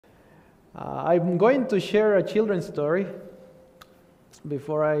I'm going to share a children's story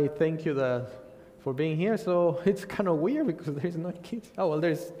before I thank you for being here. So it's kind of weird because there's no kids. Oh, well,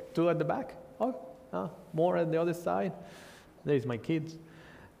 there's two at the back. More at the other side. There's my kids.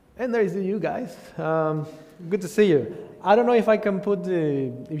 And there's you guys. Good to see you. I don't know if you can put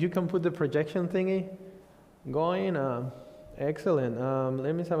the projection thingy going. Excellent.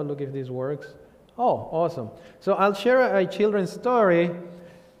 Let me have a look if this works. Oh, awesome. So I'll share a children's story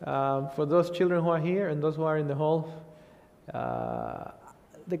for those children who are here and those who are in the hall.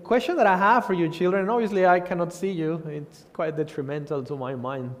 The question that I have for you children, and obviously I cannot see you, it's quite detrimental to my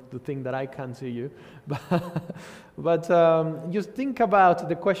mind to think that I can't see you, but just think about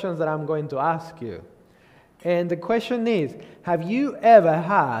the questions that I'm going to ask you. And the question is, have you ever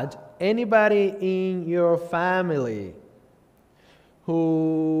had anybody in your family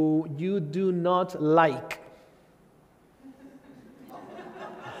who you do not like?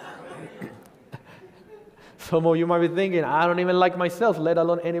 Some of you might be thinking, I don't even like myself, let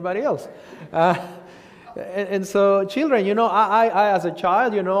alone anybody else. And so, children, I as a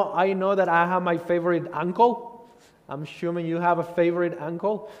child, I know that I have my favorite uncle. I'm assuming you have a favorite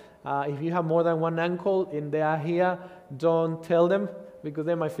uncle. If you have more than one uncle and they are here, don't tell them because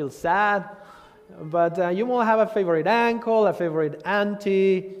they might feel sad. But you will have a favorite uncle, a favorite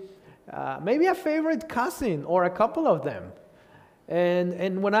auntie, maybe a favorite cousin or a couple of them.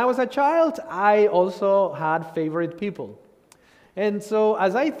 And when I was a child, I also had favorite people. And so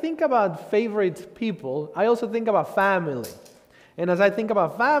as I think about favorite people, I also think about family. And as I think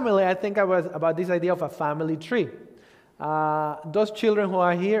about family, I think about this idea of a family tree. Those children who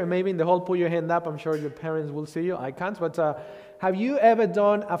are here, maybe in the hall, put your hand up. I'm sure your parents will see you. I can't. But have you ever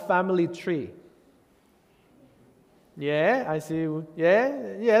done a family tree? Yeah, I see.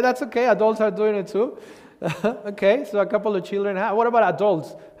 Yeah, that's okay. Adults are doing it too. Okay, so a couple of children. What about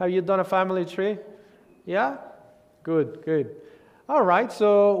adults? Have you done a family tree? Yeah? Good. All right,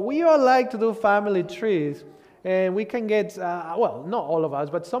 so we all like to do family trees, and we can get, well, not all of us,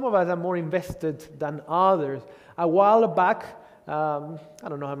 but some of us are more invested than others. A while back, I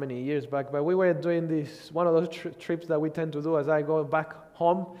don't know how many years back, but we were doing one of those trips that we tend to do as I go back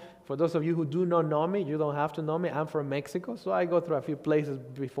home. For those of you who do not know me, you don't have to know me. I'm from Mexico, so I go through a few places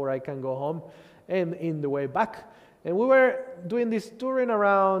before I can go home. And in the way back. And we were doing this touring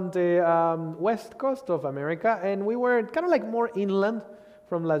around the west coast of America, and we were kind of like more inland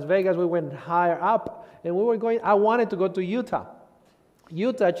from Las Vegas. We went higher up, and I wanted to go to Utah.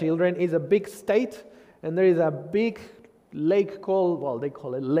 Utah, children, is a big state, and there is a big lake they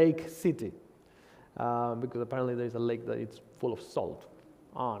call it Lake City, because apparently there is a lake that it's full of salt.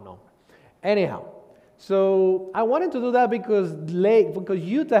 Oh, no. Anyhow. So I wanted to do that because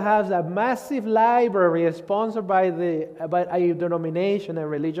Utah has a massive library sponsored by a denomination, a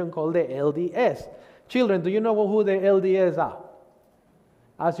religion called the LDS. Children, do you know who the LDS are?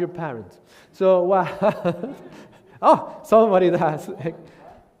 Ask your parents. So, oh, somebody does.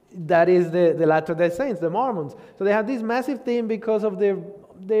 That is the Latter-day Saints, the Mormons. So they have this massive thing because of the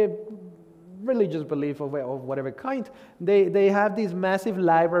religious belief of whatever kind. They have this massive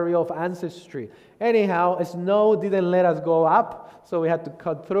library of ancestry. Anyhow, snow didn't let us go up, so we had to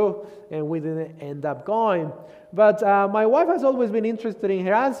cut through, and we didn't end up going. But my wife has always been interested in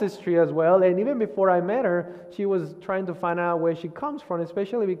her ancestry as well, and even before I met her, she was trying to find out where she comes from,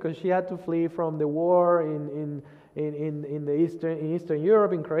 especially because she had to flee from the war in Eastern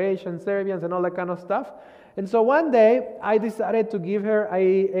Europe, in Croatians, Serbians, and all that kind of stuff. And so one day, I decided to give her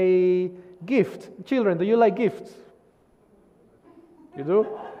a gift. Children, do you like gifts? You do?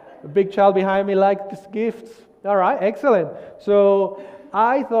 A big child behind me likes gifts. All right, excellent. So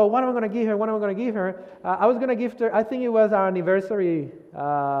I thought, what am I going to give her? I was going to gift her, I think it was our anniversary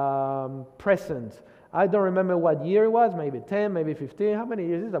present. I don't remember what year it was, maybe 10, maybe 15. How many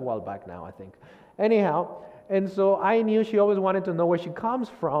years? It's a while back now, I think. Anyhow, and so I knew she always wanted to know where she comes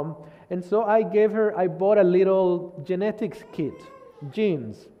from. And so I bought a little genetics kit,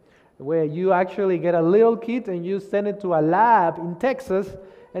 genes, where you actually get a little kit and you send it to a lab in Texas,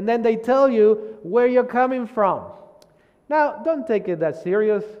 and then they tell you where you're coming from. Now, don't take it that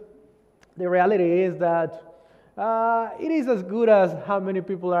serious. The reality is that it is as good as how many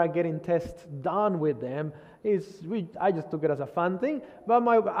people are getting tests done with them. I just took it as a fun thing, but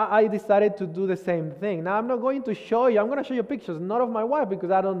I decided to do the same thing. Now, I'm not going to show you. I'm going to show you pictures, not of my wife,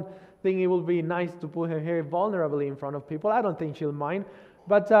 because I don't think it will be nice to put her hair vulnerably in front of people. I don't think she'll mind.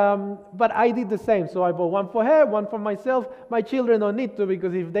 But I did the same. So I bought one for her, one for myself. My children don't need to,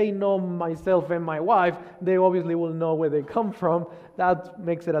 because if they know myself and my wife, they obviously will know where they come from. That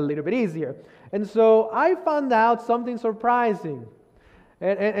makes it a little bit easier. And so I found out something surprising.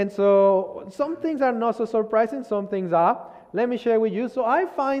 And so some things are not so surprising, some things are. Let me share with you. So I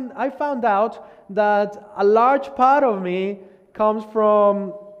found out that a large part of me comes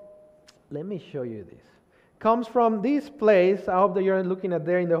from, let me show you this, comes from this place, I hope that you're looking at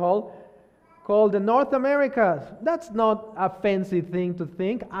there in the hall, called the North Americas. That's not a fancy thing to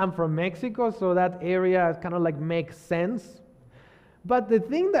think. I'm from Mexico, so that area kind of like makes sense. But the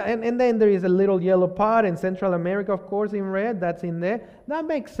thing that, and then there is a little yellow part in Central America, of course, in red, that's in there. That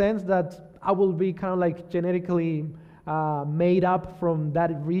makes sense that I will be kind of like genetically made up from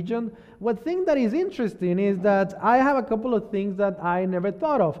that region. One thing that is interesting is that I have a couple of things that I never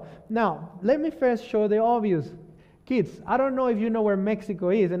thought of. Now, let me first show the obvious. Kids, I don't know if you know where Mexico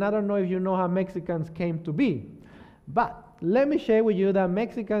is, and I don't know if you know how Mexicans came to be. But let me share with you that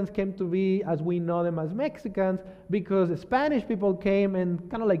Mexicans came to be as we know them as Mexicans because the Spanish people came and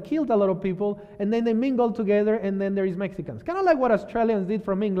kind of like killed a lot of people, and then they mingled together, and then there is Mexicans. Kind of like what Australians did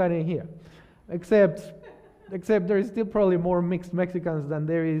from England in here. Except there is still probably more mixed Mexicans than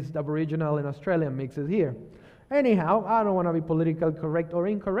there is Aboriginal and Australian mixes here. Anyhow, I don't want to be politically correct or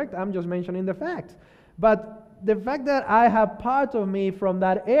incorrect. I'm just mentioning the facts. But the fact that I have part of me from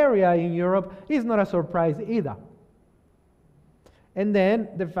that area in Europe is not a surprise either. And then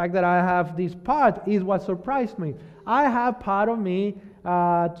the fact that I have this part is what surprised me. I have part of me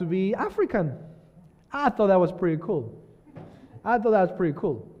to be African. I thought that was pretty cool.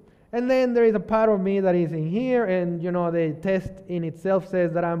 And then there is a part of me that is in here, and you know, the test in itself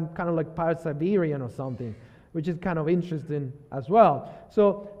says that I'm kind of like part Siberian or something, which is kind of interesting as well.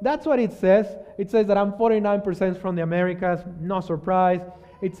 So that's what it says. It says that I'm 49% from the Americas, no surprise.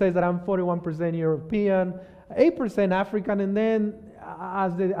 It says that I'm 41% European, 8% African, and then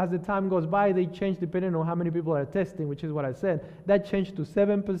as the time goes by, they change depending on how many people are testing, which is what I said. That changed to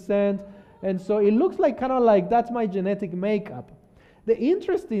 7%. And so it looks like kind of like that's my genetic makeup. The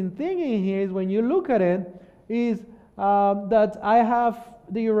interesting thing in here is when you look at it is that I have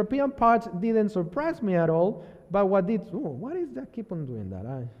the European part didn't surprise me at all, but what is that keep on doing that?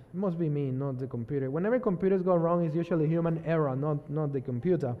 It must be me, not the computer. Whenever computers go wrong, it's usually human error, not the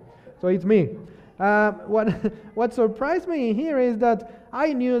computer. So it's me. What surprised me in here is that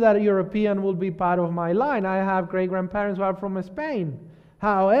I knew that European would be part of my line. I have great-grandparents who are from Spain.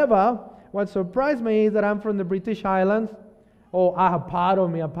 However, what surprised me is that I'm from the British Islands, or I have part of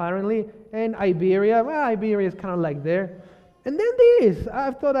me apparently, and Iberia. Well, Iberia is kind of like there. And then this,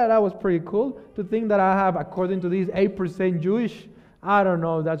 I thought that was pretty cool to think that I have, according to this, 8% Jewish. I don't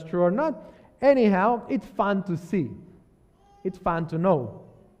know if that's true or not. Anyhow, it's fun to see. It's fun to know.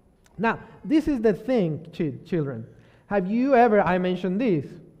 Now, this is the thing, children. Have you ever, I mentioned this,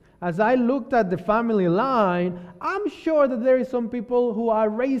 as I looked at the family line, I'm sure that there is some people who are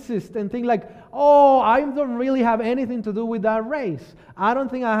racist and think like, oh, I don't really have anything to do with that race. I don't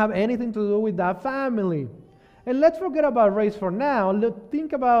think I have anything to do with that family. And let's forget about race for now.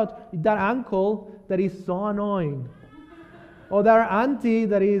 Think about that uncle that is so annoying. Or that auntie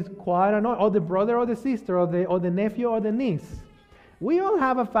that is quite annoying. Or the brother or the sister or the nephew or the niece. We all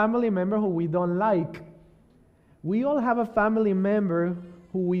have a family member who we don't like. We all have a family member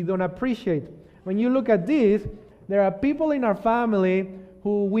who we don't appreciate. When you look at this, there are people in our family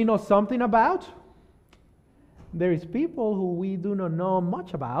who we know something about. There is people who we do not know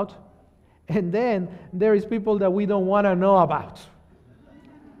much about. And then there is people that we don't want to know about.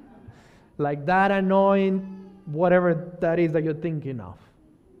 Like that annoying, whatever that is that you're thinking of.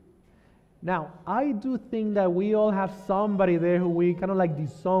 Now, I do think that we all have somebody there who we kind of like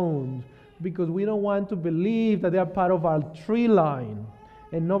disowned because we don't want to believe that they are part of our tree line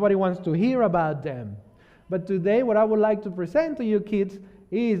and nobody wants to hear about them. But today, what I would like to present to you kids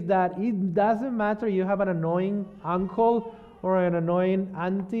is that it doesn't matter you have an annoying uncle or an annoying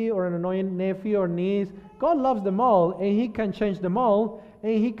auntie or an annoying nephew or niece. God loves them all, and He can change them all,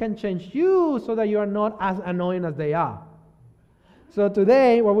 and He can change you so that you are not as annoying as they are. So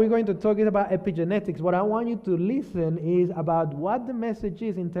today, what we're going to talk is about epigenetics. What I want you to listen is about what the message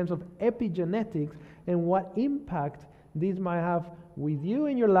is in terms of epigenetics and what impact this might have with you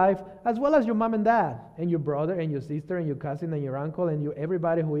in your life, as well as your mom and dad, and your brother, and your sister, and your cousin, and your uncle, and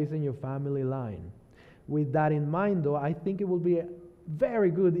everybody who is in your family line. With that in mind, though, I think it will be very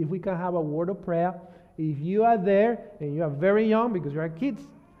good if we can have a word of prayer. If you are there and you are very young because you are kids,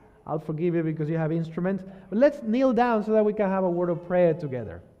 I'll forgive you because you have instruments. But let's kneel down so that we can have a word of prayer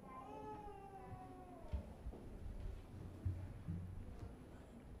together.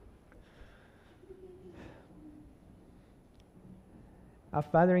 Our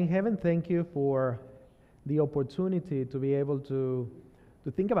Father in heaven, thank you for the opportunity to be able to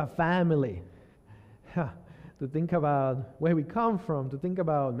think about family. To to think about where we come from, to think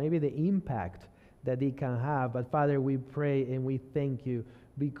about maybe the impact that it can have. But Father, we pray and we thank you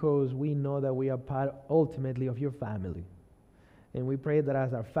because we know that we are part ultimately of your family. And we pray that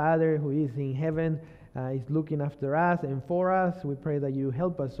as our Father who is in heaven is looking after us and for us, we pray that you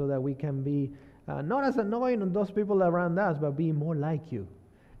help us so that we can be not as annoying on those people around us, but be more like you.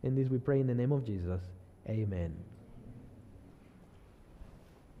 And this we pray in the name of Jesus. Amen.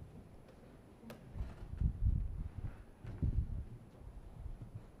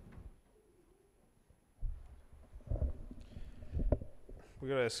 We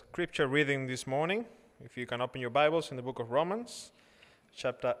got a scripture reading this morning. If you can open your Bibles in the book of Romans,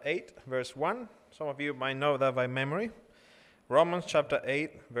 chapter 8, verse 1. Some of you might know that by memory. Romans chapter 8,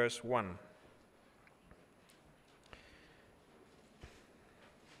 verse 1.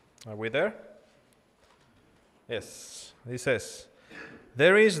 Are we there? Yes. It says,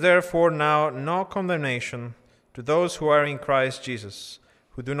 "There is therefore now no condemnation to those who are in Christ Jesus,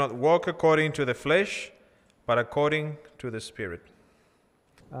 who do not walk according to the flesh, but according to the Spirit."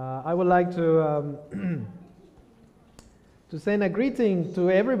 I would like to send a greeting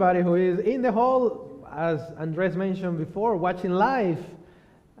to everybody who is in the hall, as Andres mentioned before, watching live,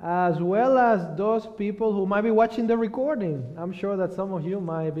 as well as those people who might be watching the recording. I'm sure that some of you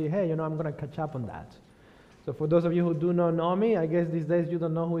might be, hey, I'm going to catch up on that. So for those of you who do not know me, I guess these days you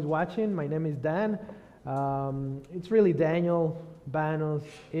don't know who is watching. My name is Dan. It's really Daniel, Banos,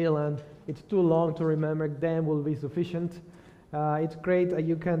 Ilan. It's too long to remember. Dan will be sufficient. It's great that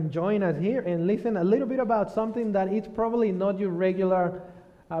you can join us here and listen a little bit about something that is probably not your regular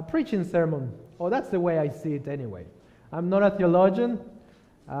preaching sermon. Oh, that's the way I see it anyway. I'm not a theologian,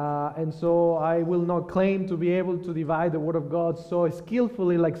 and so I will not claim to be able to divide the Word of God so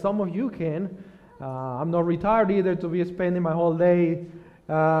skillfully like some of you can. I'm not retired either to be spending my whole day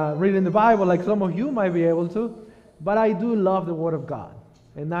reading the Bible like some of you might be able to, but I do love the Word of God,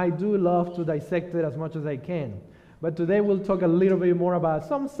 and I do love to dissect it as much as I can. But today we'll talk a little bit more about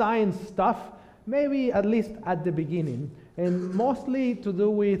some science stuff, maybe at least at the beginning, and mostly to do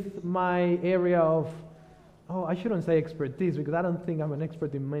with my area of, I shouldn't say expertise, because I don't think I'm an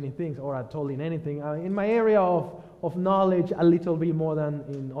expert in many things or at all in anything. In my area of knowledge, a little bit more than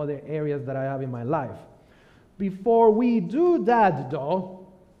in other areas that I have in my life. Before we do that, though,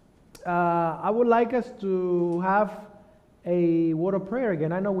 I would like us to have a word of prayer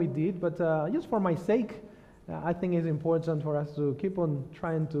again. I know we did, but just for my sake, I think it's important for us to keep on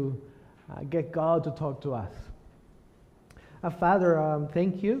trying to get God to talk to us. Father,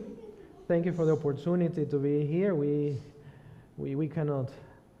 thank you. Thank you for the opportunity to be here. We cannot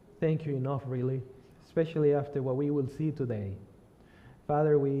thank you enough, really, especially after what we will see today.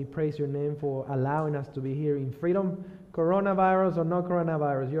 Father, we praise your name for allowing us to be here in freedom, coronavirus or no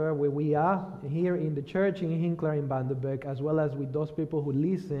coronavirus. You're where we are, here in the church in Hinkler in Vandenberg, as well as with those people who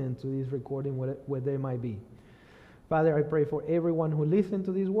listen to this recording where they might be. Father, I pray for everyone who listens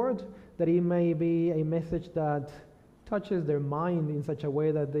to this word, that it may be a message that touches their mind in such a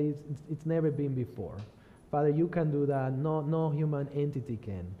way that it's never been before. Father, you can do that. No human entity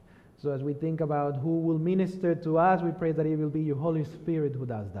can. So as we think about who will minister to us, we pray that it will be your Holy Spirit who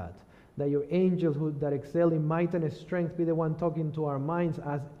does that. That your angels that excel in might and strength be the one talking to our minds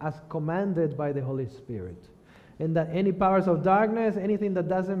as commanded by the Holy Spirit. And that any powers of darkness, anything that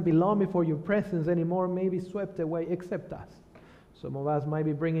doesn't belong before your presence anymore, may be swept away except us. Some of us might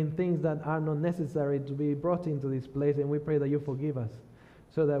be bringing things that are not necessary to be brought into this place, and we pray that you forgive us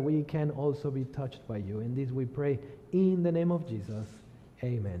so that we can also be touched by you. And this we pray in the name of Jesus.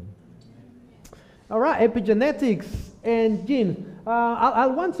 Amen. All right, epigenetics and gene.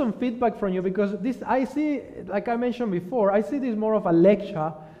 I'll want some feedback from you, because this, I see, like I mentioned before, I see this more of a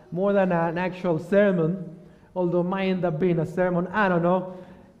lecture more than an actual sermon, although it might end up being a sermon. I don't know.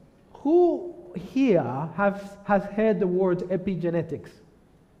 Who here has heard the word epigenetics?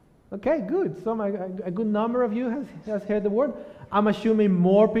 Okay, good. A good number of you has heard the word. I'm assuming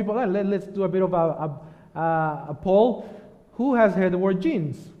more people. Let's do a bit of a poll. Who has heard the word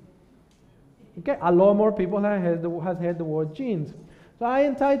genes? Okay, a lot more people has heard the word genes. So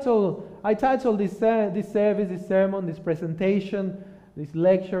I titled this service, this sermon, this presentation, this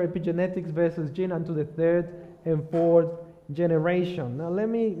lecture, Epigenetics versus Gene unto the third and fourth generation. Now let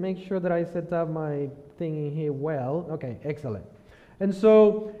me make sure that I set up my thing in here well. Okay, excellent. And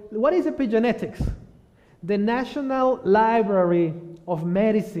so, what is epigenetics? The National Library of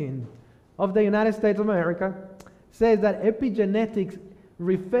Medicine of the United States of America says that epigenetics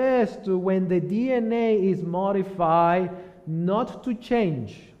refers to when the DNA is modified, not to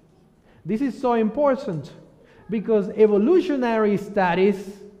change. This is so important because evolutionary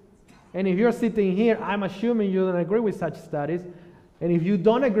studies And if you're sitting here, I'm assuming you don't agree with such studies. And if you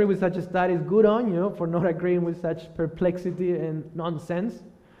don't agree with such studies, good on you for not agreeing with such perplexity and nonsense.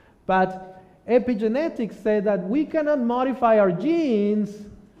 But epigenetics say that we cannot modify our genes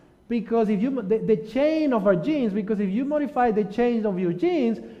because if you the chain of our genes, because if you modify the chain of your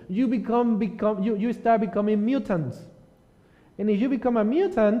genes, you you start becoming mutants. And if you become a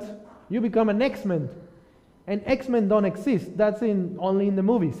mutant, you become an X-Men. And X-Men don't exist. That's only in the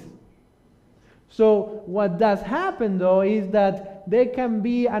movies. So what does happen though is that there can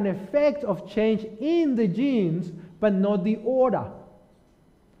be an effect of change in the genes, but not the order.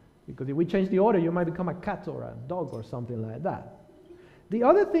 Because if we change the order, you might become a cat or a dog or something like that. The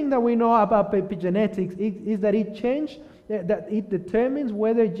other thing that we know about epigenetics is that it determines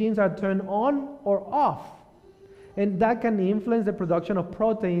whether genes are turned on or off. And that can influence the production of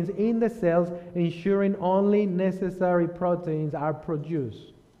proteins in the cells, ensuring only necessary proteins are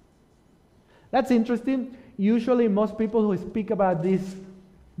produced. That's interesting. Usually most people who speak about this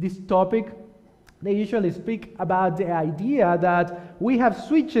topic, they usually speak about the idea that we have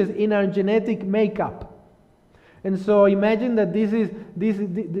switches in our genetic makeup. And so imagine that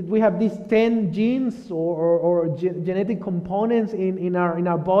we have these 10 genes or genetic components in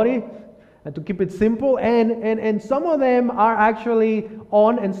our body, and to keep it simple, and some of them are actually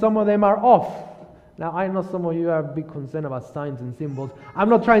on and some of them are off. Now I know some of you are a big concerned about signs and symbols. I'm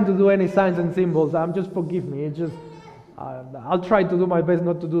not trying to do any signs and symbols. Just forgive me. It's just I'll try to do my best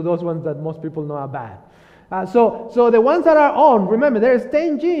not to do those ones that most people know are bad. So the ones that are on, remember there's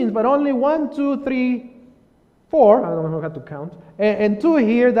 10 genes, but only 1, 2, 3, 4, I don't know how to count, and 2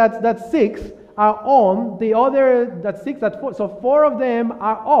 here, that's 6, are on. The other, that's 6, that's 4, so 4 of them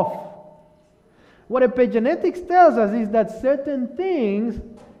are off. What epigenetics tells us is that certain things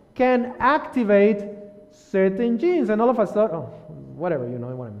can activate certain genes, and all of a sudden, whatever, you know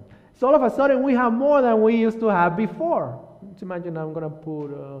what I mean. So all of a sudden we have more than we used to have before. Let's imagine I'm going to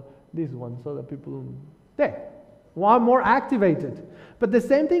put this one so that people, there, one more activated. But the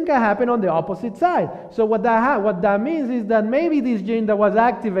same thing can happen on the opposite side. So what that means is that maybe this gene that was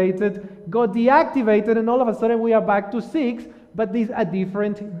activated got deactivated, and all of a sudden we are back to 6, but this is a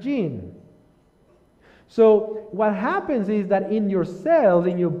different gene. So what happens is that in your cells,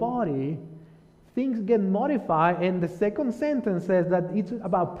 in your body, things get modified, and the second sentence says that it's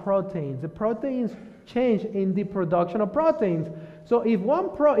about proteins. The proteins change in the production of proteins. So if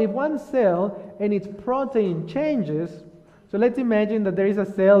one cell and its protein changes, so let's imagine that there is a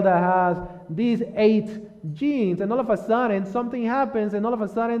cell that has these 8 genes, and all of a sudden something happens, and all of a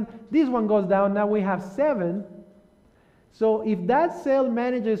sudden this one goes down, now we have 7. So if that cell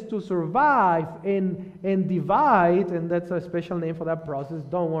manages to survive and divide, and that's a special name for that process,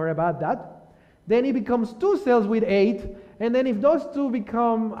 don't worry about that, then it becomes 2 cells with 8, and then if those 2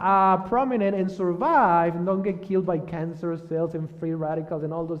 become prominent and survive and don't get killed by cancer cells and free radicals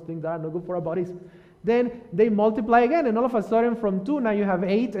and all those things that are not good for our bodies, then they multiply again, and all of a sudden from 2 now you have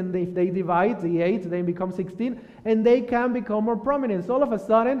 8, and if they divide the 8 they become 16, and they can become more prominent. So all of a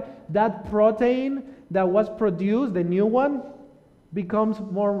sudden that protein that was produced, the new one, becomes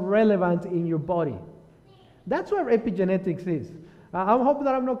more relevant in your body. That's what epigenetics is. I hope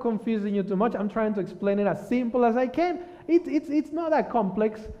that I'm not confusing you too much. I'm trying to explain it as simple as I can. It's not that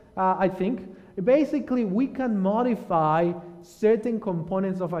complex, I think. Basically, we can modify certain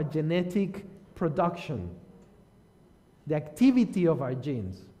components of our genetic production, the activity of our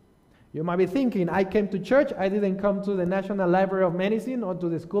genes. You might be thinking, I came to church, I didn't come to the National Library of Medicine or to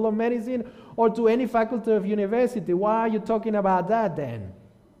the School of Medicine or to any faculty of university. Why are you talking about that then?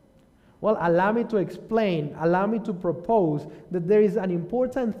 Well, allow me to explain, allow me to propose that there is an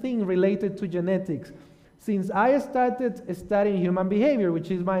important thing related to genetics. Since I started studying human behavior,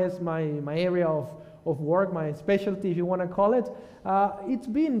 which is my area of work, my specialty, if you want to call it, it's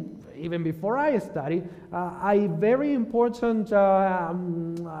been, even before I studied, a very important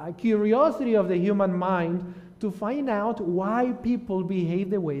curiosity of the human mind to find out why people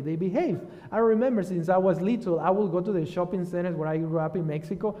behave the way they behave. I remember since I was little, I would go to the shopping centers where I grew up in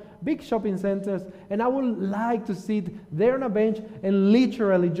Mexico, big shopping centers, and I would like to sit there on a bench and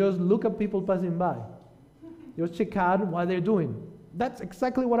literally just look at people passing by. Just check out what they're doing. That's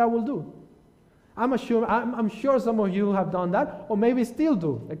exactly what I will do. I'm sure some of you have done that, or maybe still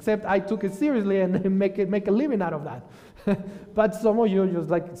do, except I took it seriously and make a living out of that. But some of you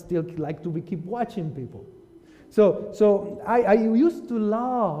just still like to keep watching people. So I used to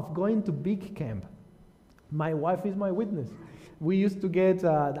love going to big camp. My wife is my witness. We used to get,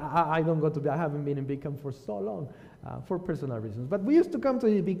 I haven't been in big camp for so long, for personal reasons. But we used to come to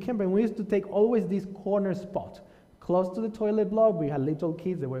the big camp, and we used to take always this corner spot close to the toilet block. We had little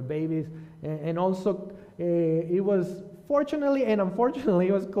kids, they were babies, and also it was, fortunately and unfortunately,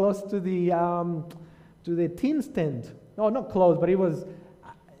 it was close to the teens tent. No, not close, but it was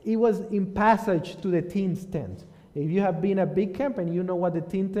in passage to the teens tent. If you have been at big camp and you know what the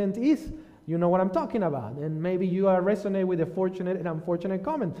teen tent is, you know what I'm talking about. And maybe you are resonate with the fortunate and unfortunate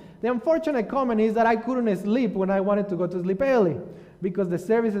comment. The unfortunate comment is that I couldn't sleep when I wanted to go to sleep early because the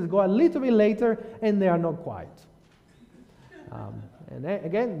services go a little bit later and they are not quiet. And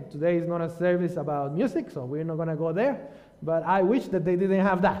again, today is not a service about music, so we're not going to go there. But I wish that they didn't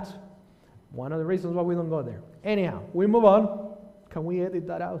have that. One of the reasons why we don't go there. Anyhow, we move on. Can we edit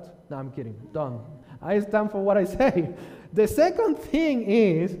that out? No, I'm kidding. Done. I stand for what I say. The second thing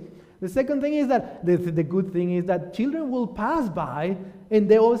is that the good thing is that children will pass by and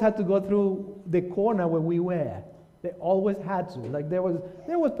they always had to go through the corner where we were. They always had to. Like there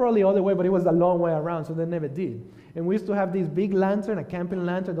was probably other way, but it was a long way around, so they never did. And we used to have this big lantern, a camping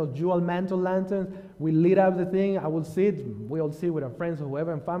lantern, those jewel mantle lanterns. We lit up the thing. I would sit, we all sit with our friends or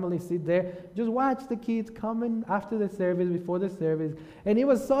whoever and family, sit there. Just watch the kids coming after the service, before the service. And it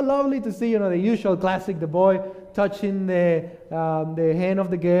was so lovely to see, the usual classic, the boy touching the hand of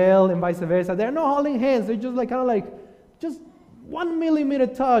the girl and vice versa. They're not holding hands. They're just just 1 millimeter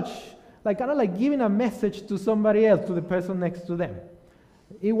touch, kind of like giving a message to somebody else, to the person next to them.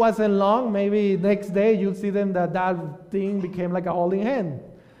 It wasn't long, maybe next day you'll see them that thing became like a holding hand.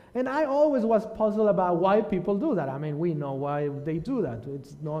 And I always was puzzled about why people do that. I mean, we know why they do that.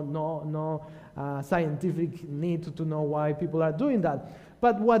 It's no scientific need to know why people are doing that.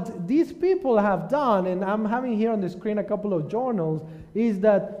 But what these people have done, and I'm having here on the screen a couple of journals, is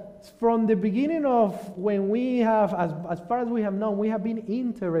that from the beginning of when we have, as far as we have known, we have been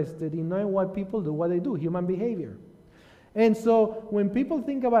interested in knowing why people do what they do, human behavior. And so when people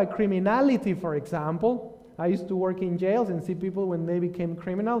think about criminality, for example, I used to work in jails and see people when they became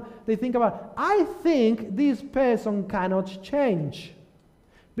criminal, they think about, I think this person cannot change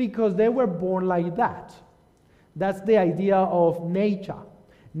because they were born like that. That's the idea of nature.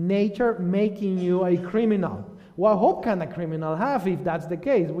 Nature making you a criminal. What hope can a criminal have if that's the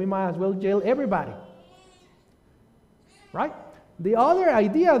case? We might as well jail everybody. Right? The other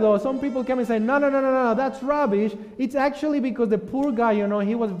idea, though, some people come and say, no, that's rubbish. It's actually because the poor guy,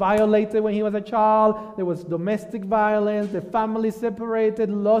 he was violated when he was a child. There was domestic violence, the family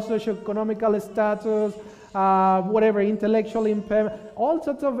separated, low socioeconomic status, whatever, intellectual impairment, all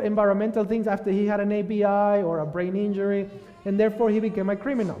sorts of environmental things after he had an ABI or a brain injury, and therefore he became a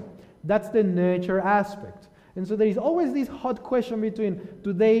criminal. That's the nurture aspect. And so there is always this hot question between,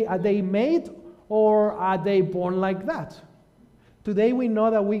 are they made or are they born like that? Today we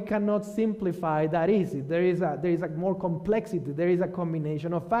know that we cannot simplify that easy. There is a more complexity. There is a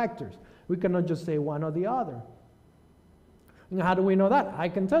combination of factors. We cannot just say one or the other. And how do we know that? I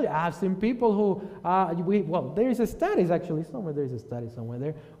can tell you. I have seen people who, there is a study actually somewhere. There is a study somewhere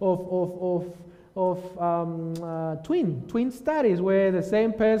there of twin studies where the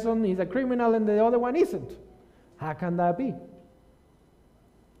same person is a criminal and the other one isn't. How can that be?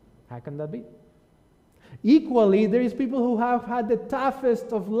 How can that be? Equally, there is people who have had the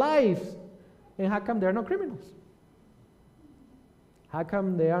toughest of lives, and how come they're not criminals? How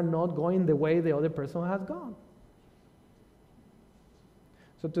come they are not going the way the other person has gone?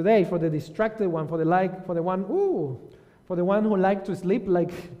 So today, for the distracted one, for the one who likes to sleep, I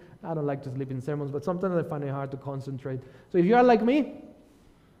don't like to sleep in sermons, but sometimes I find it hard to concentrate. So if you are like me,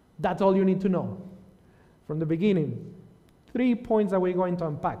 that's all you need to know from the beginning. 3 points that we're going to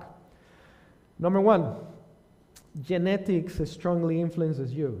unpack. Number 1, genetics strongly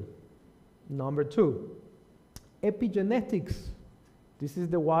influences you. Number 2, epigenetics. This is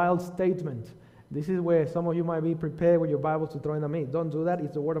the wild statement. This is where some of you might be prepared with your Bibles to throw in at me. Don't do that,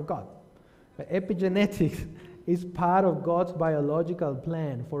 it's the Word of God. But epigenetics is part of God's biological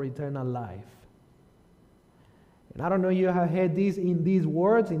plan for eternal life. And I don't know if you have heard this in these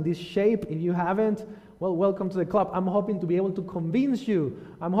words, in this shape. If you haven't, well, welcome to the club. I'm hoping to be able to convince you.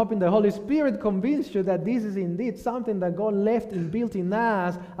 I'm hoping the Holy Spirit convince you that this is indeed something that God left and built in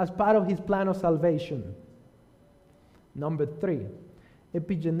us as part of His plan of salvation. Number 3,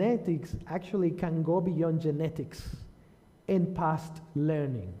 epigenetics actually can go beyond genetics and past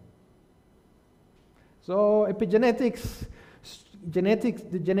learning. So epigenetics,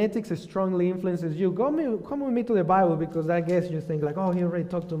 the genetics strongly influences you. Come with me to the Bible, because I guess you think like, oh, he already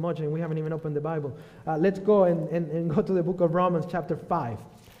talked too much and we haven't even opened the Bible. Let's go and go to the book of Romans chapter 5.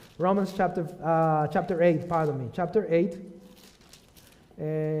 Romans chapter 8, chapter 8.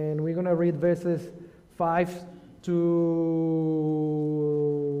 And we're going to read verses 5 to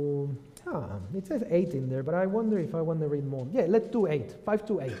It says 8 in there, but I wonder if I want to read more. Yeah, let's do 8, 5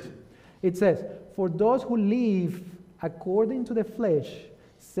 to 8. It says, for those who live according to the flesh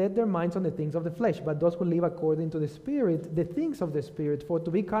set their minds on the things of the flesh, but those who live according to the Spirit, the things of the Spirit. For to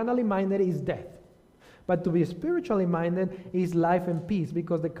be carnally minded is death, but to be spiritually minded is life and peace,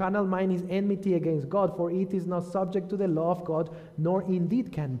 because the carnal mind is enmity against God, for it is not subject to the law of God, nor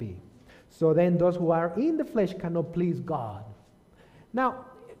indeed can be. So then those who are in the flesh cannot please God. Now,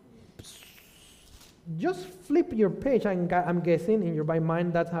 just flip your page, I'm guessing, in your by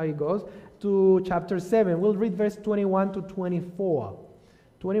mind, that's how it goes, to chapter 7. We'll read verse 21 to 24.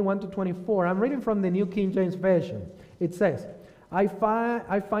 21 to 24. I'm reading from the New King James Version. It says, I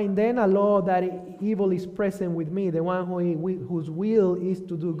find then a law that evil is present with me, the one whose will is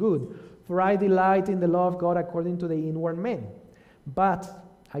to do good. For I delight in the law of God according to the inward man. But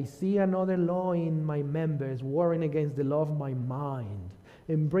I see another law in my members, warring against the law of my mind,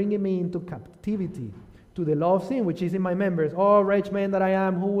 and bringing me into captivity to the law of sin, which is in my members. Oh, wretched man that I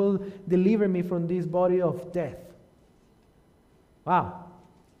am, who will deliver me from this body of death? Wow.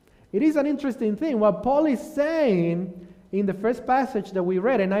 It is an interesting thing. What Paul is saying in the first passage that we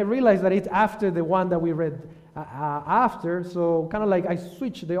read, and I realize that it's after the one that we read after, so kind of like I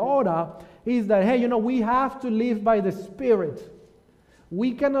switched the order, is that, hey, we have to live by the Spirit.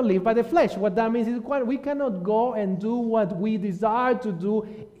 We cannot live by the flesh. What that means is we cannot go and do what we desire to do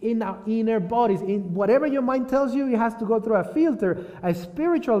in our inner bodies. In whatever your mind tells you, it has to go through a filter, a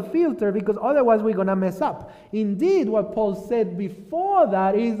spiritual filter, because otherwise we're going to mess up. Indeed, what Paul said before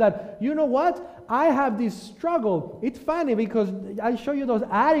that is that, you know what? I have this struggle. It's funny because I show you those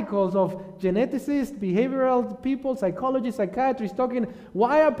articles of geneticists, behavioral people, psychologists, psychiatrists talking,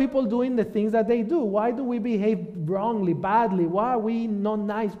 why are people doing the things that they do? Why do we behave wrongly, badly? Why are we not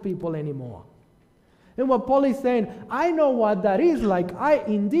nice people anymore? And what Paul is saying, I know what that is like. I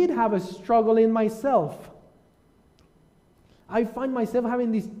indeed have a struggle in myself. I find myself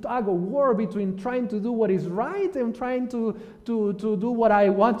having this tug of war between trying to do what is right and trying to do what I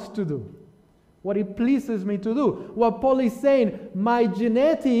want to do, what it pleases me to do. What Paul is saying, my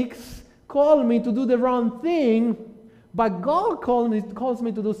genetics call me to do the wrong thing, but God calls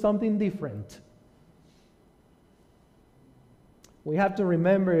me to do something different. We have to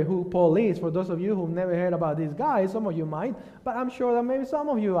remember who Paul is. For those of you who've never heard about this guy, some of you might, but I'm sure that maybe some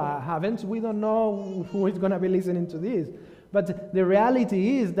of you haven't. We don't know who is going to be listening to this. But the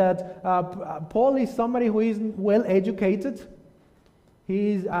reality is that Paul is somebody who is well educated.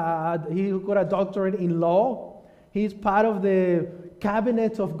 He got a doctorate in law. He's part of the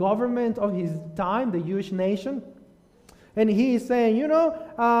cabinet of government of his time, the Jewish nation. And he is saying,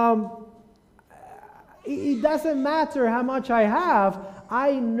 it doesn't matter how much I have.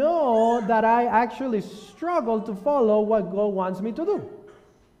 I know that I actually struggle to follow what God wants me to do.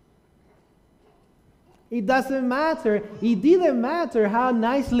 It doesn't matter. It didn't matter how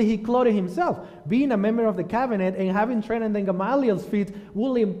nicely he clothed himself. Being a member of the cabinet and having trained in Gamaliel's feet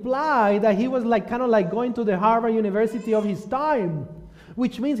will imply that he was kind of going to the Harvard University of his time,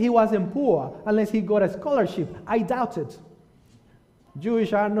 which means he wasn't poor unless he got a scholarship. I doubt it.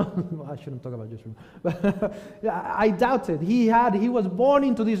 Jewish are not, I shouldn't talk about Jewish people, but I doubt it. He was born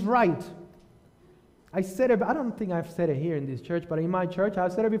into this right. I said it, I don't think I've said it here in this church, but in my church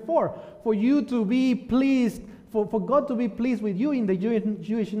I've said it before. For you to be pleased, for God to be pleased with you in the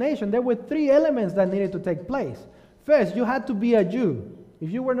Jewish nation, there were 3 elements that needed to take place. First, you had to be a Jew.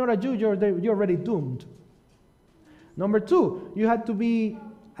 If you were not a Jew, you're already doomed. Number 2, you had to be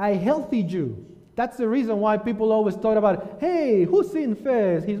a healthy Jew. That's the reason why people always thought about, hey, who sinned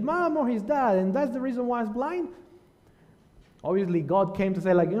first, his mom or his dad? And that's the reason why he's blind. Obviously, God came to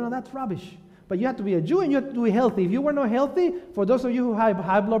say, that's rubbish. But you have to be a Jew and you have to be healthy. If you were not healthy, for those of you who have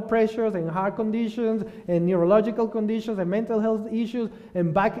high blood pressures and heart conditions and neurological conditions and mental health issues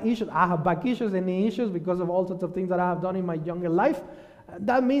and back issues, I have back issues and knee issues because of all sorts of things that I have done in my younger life.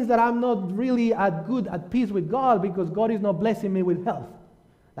 That means that I'm not really at peace with God because God is not blessing me with health.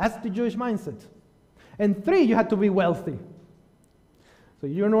 That's the Jewish mindset. And 3, you have to be wealthy. So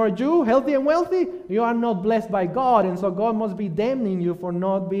you're not a Jew, healthy and wealthy, you are not blessed by God, and so God must be damning you for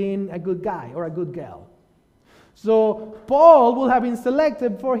not being a good guy or a good girl. So Paul will have been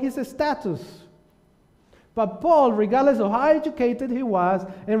selected for his status. But Paul, regardless of how educated he was,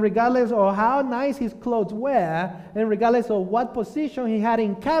 and regardless of how nice his clothes were, and regardless of what position he had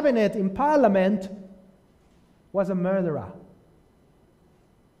in cabinet, in parliament, was a murderer.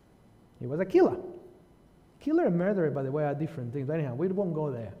 He was a killer. Killer and murderer, by the way, are different things. Anyhow, we won't go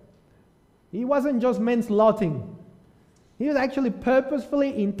there. He wasn't just manslaughtering. He was actually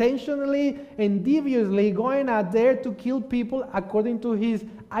purposefully, intentionally, and deviously going out there to kill people according to his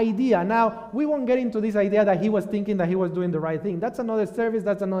idea. Now, we won't get into this idea that he was thinking that he was doing the right thing. That's another service,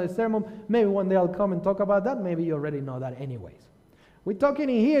 that's another sermon. Maybe one day I'll come and talk about that. Maybe you already know that anyways. We're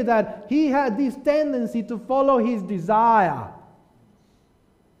talking in here that he had this tendency to follow his desire.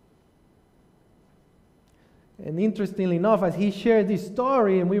 And interestingly enough, as he shared this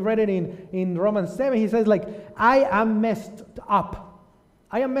story, and we read it in Romans 7, he says, like, I am messed up.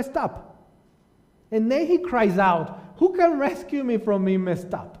 I am messed up. And then he cries out, who can rescue me from being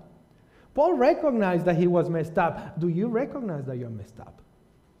messed up? Paul recognized that he was messed up. Do you recognize that you're messed up?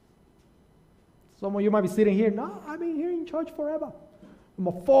 Some of you might be sitting here, no, I've been here in church forever. I'm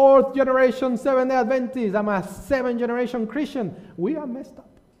a 4th generation Seventh-day Adventist. I'm a 7th generation Christian. We are messed up.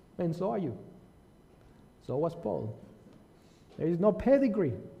 And so are you. So was Paul. There is no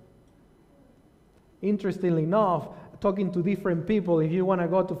pedigree. Interestingly enough, talking to different people, if you want to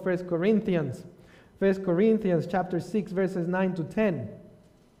go to 1 Corinthians chapter 6, verses 9 to 10,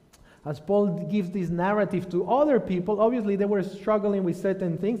 as Paul gives this narrative to other people, obviously they were struggling with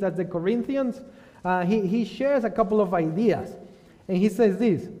certain things. That's the Corinthians. He shares a couple of ideas. And he says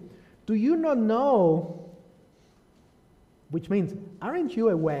this, do you not know, which means, aren't you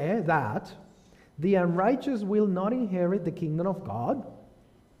aware that the unrighteous will not inherit the kingdom of God?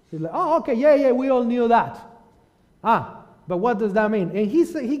 He's like, oh, okay, yeah, we all knew that. But what does that mean? And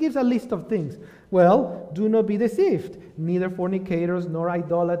he gives a list of things. Well, do not be deceived. Neither fornicators, nor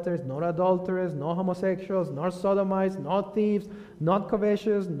idolaters, nor adulterers, nor homosexuals, nor sodomites, nor thieves, nor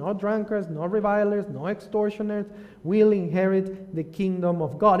covetous, nor drunkards, nor revilers, nor extortioners will inherit the kingdom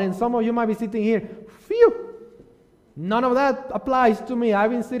of God. And some of you might be sitting here, phew, none of that applies to me.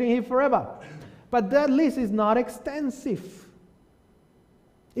 I've been sitting here forever. But that list is not extensive.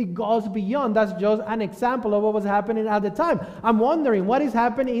 It goes beyond. That's just an example of what was happening at the time. I'm wondering, what is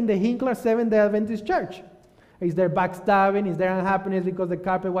happening in the Hinkler Seventh-day Adventist Church? Is there backstabbing? Is there unhappiness because the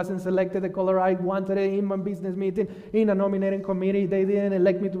carpet wasn't selected the color I wanted it in my business meeting, in a nominating committee? They didn't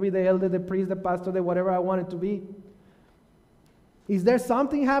elect me to be the elder, the priest, the pastor, the whatever I wanted to be. Is there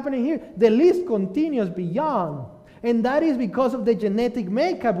something happening here? The list continues beyond. And that is because of the genetic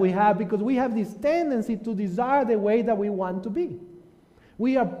makeup we have, because we have this tendency to desire the way that we want to be.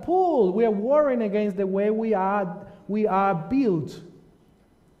 We are pulled, we are warring against the way we are built.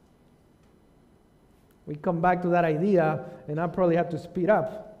 We come back to that idea, and I probably have to speed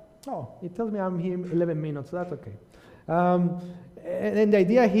up. Oh, it tells me I'm here 11 minutes, so that's okay. And the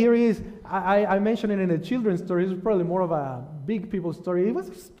idea here is, I mentioned it in a children's story. It's probably more of a big people story. It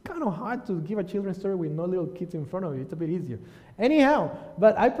was kind of hard to give a children's story with no little kids in front of you. It's a bit easier. Anyhow,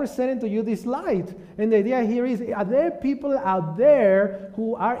 but I presented to you this slide. And the idea here is, are there people out there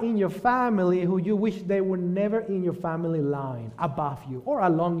who are in your family who you wish they were never in your family line, above you, or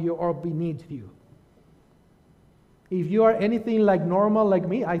along you, or beneath you? If you are anything like normal, like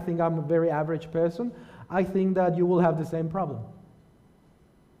me, I think I'm a very average person, I think that you will have the same problem.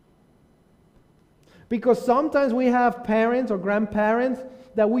 Because sometimes we have parents or grandparents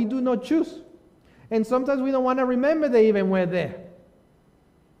that we do not choose. And sometimes we don't want to remember they even were there.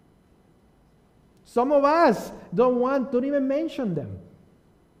 Some of us don't even mention them.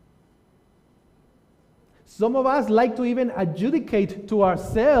 Some of us like to even adjudicate to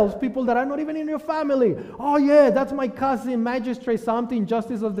ourselves people that are not even in your family. Oh yeah, that's my cousin, magistrate, something,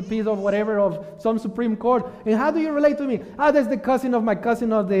 justice of the peace of whatever, of some Supreme Court. And how do you relate to me? That's the cousin of my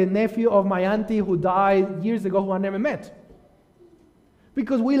cousin, of the nephew of my auntie who died years ago, who I never met.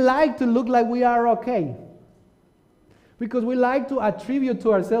 Because we like to look like we are okay. Because we like to attribute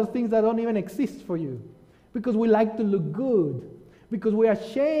to ourselves things that don't even exist for you. Because we like to look good. Because we are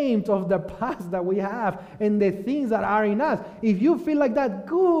ashamed of the past that we have and the things that are in us. If you feel like that,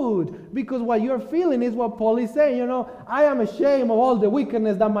 good. Because what you're feeling is what Paul is saying. I am ashamed of all the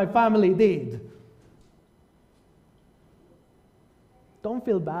wickedness that my family did. Don't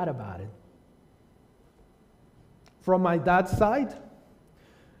feel bad about it. From my dad's side,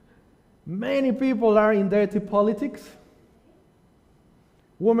 many people are in dirty politics.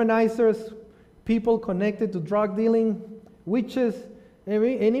 Womanizers, people connected to drug dealing, witches,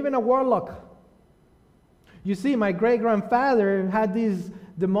 and even a warlock. You see, my great-grandfather had this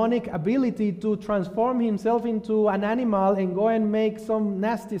demonic ability to transform himself into an animal and go and make some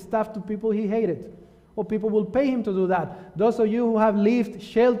nasty stuff to people he hated. Or people will pay him to do that. Those of you who have lived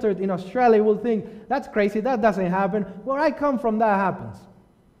sheltered in Australia will think, that's crazy, that doesn't happen. Where I come from, that happens.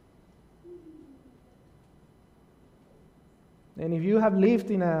 And if you have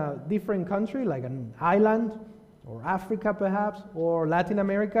lived in a different country, like an island, or Africa perhaps, or Latin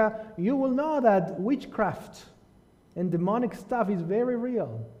America, you will know that witchcraft And demonic stuff is very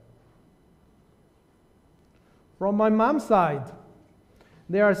real. From my mom's side,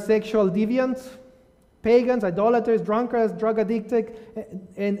 there are sexual deviants, pagans, idolaters, drunkards, drug addicted,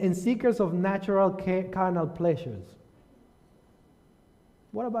 and seekers of natural carnal pleasures.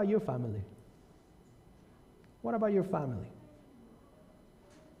 What about your family? What about your family?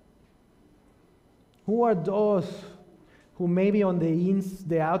 Who are those who maybe on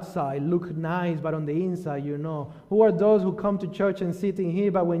the outside look nice, but on the inside, you know? Who are those who come to church and sit in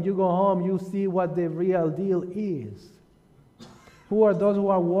here, but when you go home, you see what the real deal is? Who are those who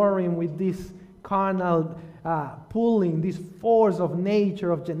are warring with this carnal pulling, this force of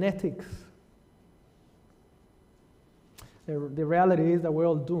nature, of genetics? The reality is that we're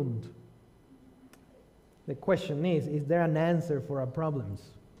all doomed. The question is there an answer for our problems?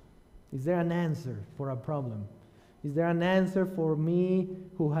 Is there an answer for our problem? Is there an answer for me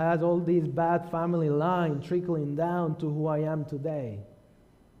who has all this bad family line trickling down to who I am today?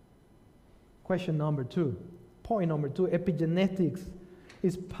 Question number 2. Point number 2, epigenetics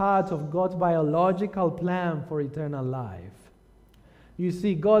is part of God's biological plan for eternal life. You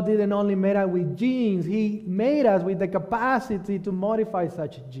see, God didn't only make us with genes, He made us with the capacity to modify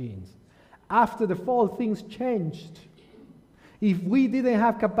such genes. After the fall, things changed. If we didn't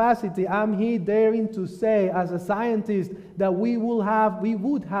have capacity, I'm here daring to say as a scientist that we would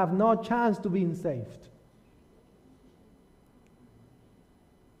have no chance to being saved.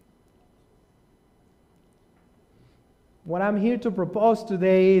 What I'm here to propose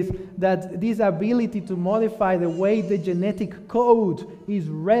today is that this ability to modify the way the genetic code is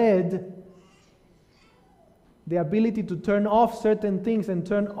read, the ability to turn off certain things and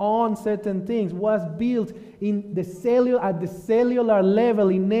turn on certain things, was built in the at the cellular level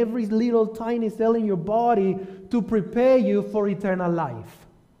in every little tiny cell in your body to prepare you for eternal life.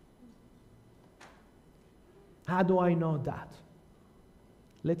 How do I know that?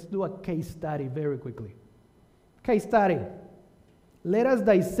 Let's do a case study very quickly. Case study. Let us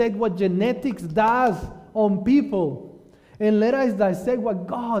dissect what genetics does on people, and let us dissect what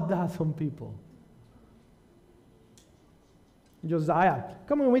God does on people. Josiah.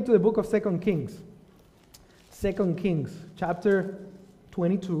 Come on with me to the book of 2 Kings. 2 Kings, chapter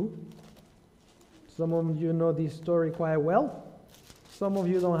 22. Some of you know this story quite well. Some of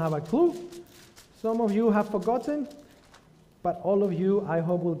you don't have a clue. Some of you have forgotten. But all of you, I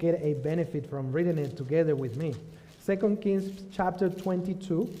hope, will get a benefit from reading it together with me. 2 Kings chapter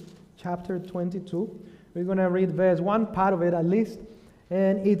 22. Chapter 22. We're going to read verse 1, part of it at least.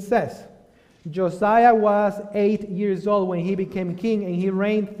 And it says, Josiah was 8 years old when he became king, and he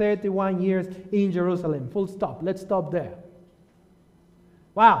reigned 31 years in Jerusalem. Full stop. Let's stop there.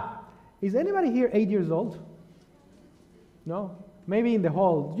 Wow. Is anybody here 8 years old? No? Maybe in the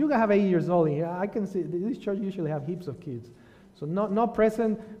hall. You have 8 years old in here. I can see this church usually have heaps of kids. So not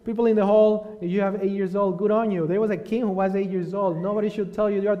present. People in the hall, if you have 8 years old, good on you. There was a king who was 8 years old. Nobody should tell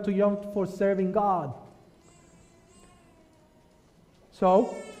you you're too young for serving God.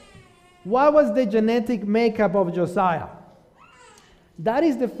 So, what was the genetic makeup of Josiah? That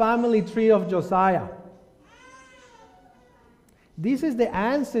is the family tree of Josiah. This is the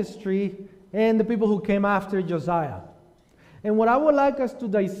ancestry and the people who came after Josiah. And what I would like us to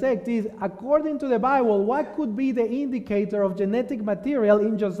dissect is, according to the Bible, what could be the indicator of genetic material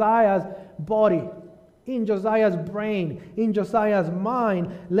in Josiah's body, in Josiah's brain, in Josiah's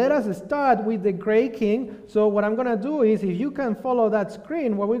mind. Let us start with the great king. So what I'm going to do is, if you can follow that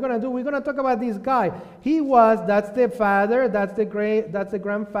screen, what we're going to do, we're going to talk about this guy. That's the father, that's the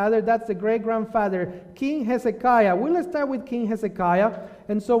grandfather, that's the great-grandfather, King Hezekiah. We'll start with King Hezekiah.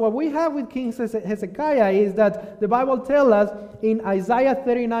 And so what we have with King Hezekiah is that the Bible tells us in Isaiah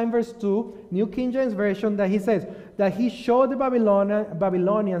 39 verse 2, New King James Version, that he says that he showed the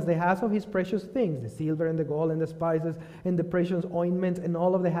Babylonians the house of his precious things, the silver and the gold and the spices and the precious ointments and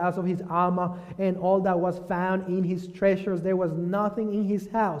all of the house of his armor and all that was found in his treasures. There was nothing in his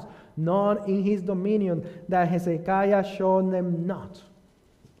house, none in his dominion, that Hezekiah showed them not.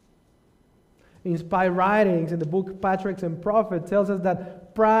 Inspired writings in the book Patriarchs and Prophets tells us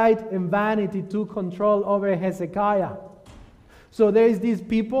that pride and vanity took control over Hezekiah. So there is these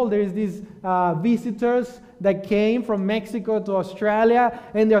people, there is these visitors that came from Mexico to Australia,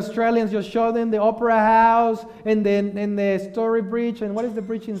 and the Australians just showed them the Opera House and the Story Bridge, and what is the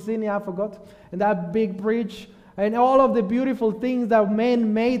bridge in Sydney? I forgot. And that big bridge, and all of the beautiful things that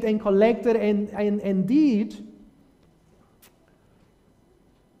men made and collected and did.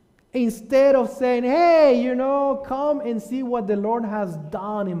 Instead of saying, hey, come and see what the Lord has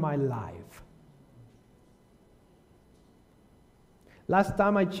done in my life. Last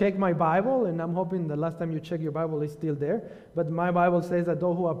time I checked my Bible, and I'm hoping the last time you check your Bible is still there, but my Bible says that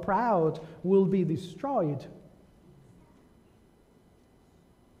those who are proud will be destroyed.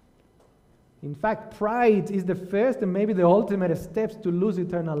 In fact, pride is the first and maybe the ultimate steps to lose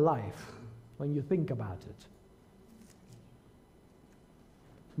eternal life when you think about it.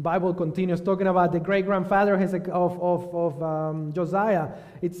 Bible continues talking about the great-grandfather of Josiah.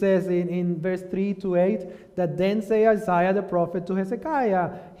 It says in verse 3 to 8 that then say Isaiah the prophet to Hezekiah,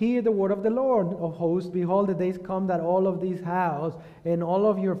 hear the word of the Lord of hosts, behold the days come that all of this house and all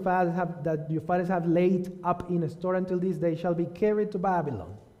of your fathers have laid up in a store until this day shall be carried to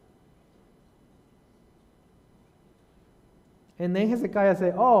Babylon. And then Hezekiah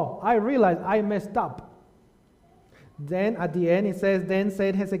said, oh, I realized I messed up. Then at the end it says, then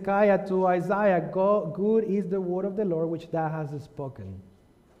said Hezekiah to Isaiah, good is the word of the Lord which thou hast spoken.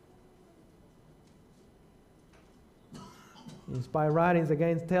 Inspired writings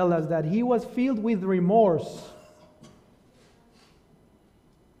again tell us that he was filled with remorse.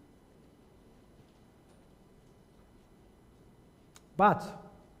 But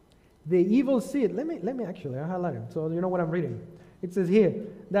the evil seed, let me actually, I highlight it so you know what I'm reading. It says here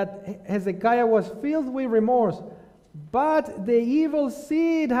that Hezekiah was filled with remorse, but the evil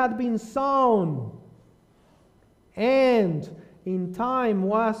seed had been sown, and in time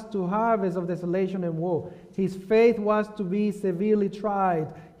was to harvest of desolation and woe. His faith was to be severely tried.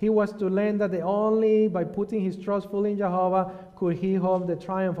 He was to learn that only by putting his trust fully in Jehovah could he hope the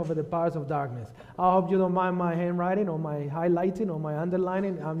triumph over the powers of darkness. I hope you don't mind my handwriting or my highlighting or my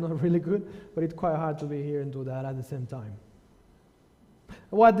underlining. I'm not really good, but it's quite hard to be here and do that at the same time.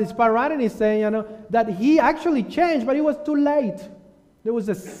 What this writing is saying, that he actually changed, but it was too late. There was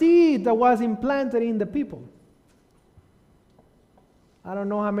a seed that was implanted in the people. I don't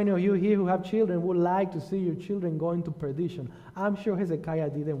know how many of you here who have children would like to see your children going to perdition. I'm sure Hezekiah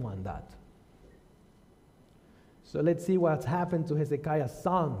didn't want that. So let's see what's happened to Hezekiah's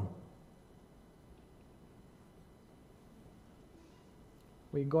son.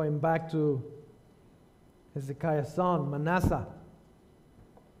 We're going back to Hezekiah's son, Manasseh.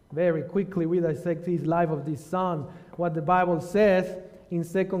 Very quickly we dissect his life of this son. What the Bible says in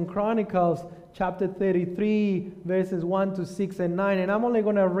 2 Chronicles chapter 33, verses 1 to 6 and 9. And I'm only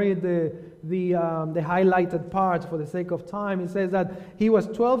going to read the highlighted parts for the sake of time. It says that he was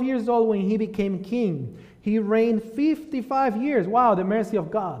 12 years old when he became king. He reigned 55 years. Wow, the mercy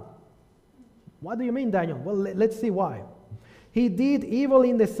of God. What do you mean, Daniel? Well, let's see why. He did evil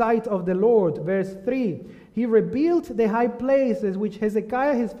in the sight of the Lord. Verse 3. He rebuilt the high places which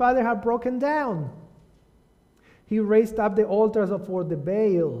Hezekiah his father had broken down. He raised up the altars for the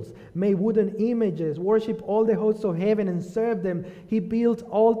Baals, made wooden images, worshipped all the hosts of heaven and served them. He built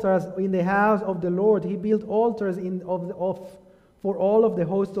altars in the house of the Lord. He built altars for all of the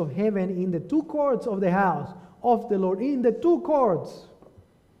hosts of heaven in the two courts of the house of the Lord. In the two courts.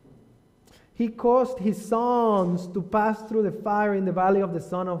 He caused his sons to pass through the fire in the valley of the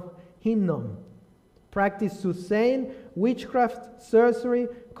son of Hinnom. Practiced soothsaying, witchcraft, sorcery,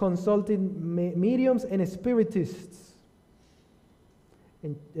 consulting mediums, and spiritists.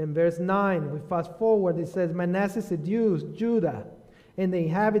 In verse 9, we fast forward, it says, Manasseh seduced Judah and the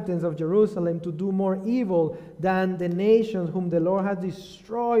inhabitants of Jerusalem to do more evil than the nations whom the Lord has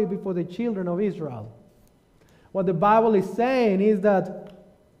destroyed before the children of Israel. What the Bible is saying is that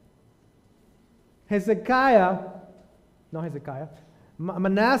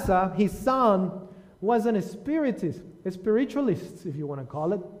Manasseh, his son, was a spiritist, a spiritualist, if you want to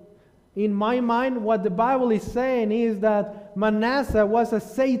call it. In my mind, what the Bible is saying is that Manasseh was a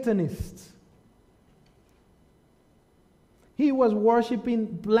Satanist. He was worshiping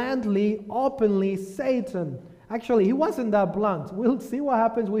bluntly, openly Satan. Actually, he wasn't that blunt. We'll see what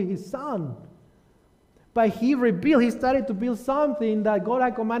happens with his son. But he started to build something that God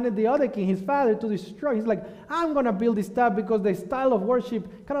had commanded the other king, his father, to destroy. He's like, I'm going to build this stuff because the style of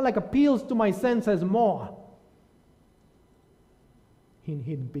worship kind of like appeals to my senses more.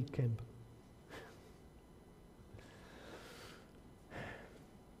 In big camp.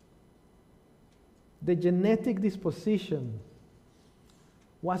 The genetic disposition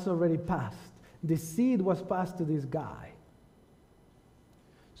was already passed. The seed was passed to this guy.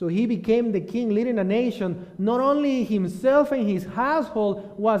 So he became the king leading a nation. Not only himself and his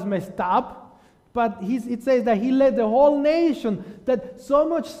household was messed up, but it says that he led the whole nation, that so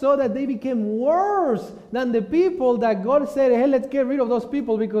much so that they became worse than the people that God said, hey, let's get rid of those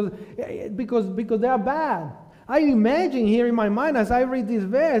people because they are bad. I imagine here in my mind as I read this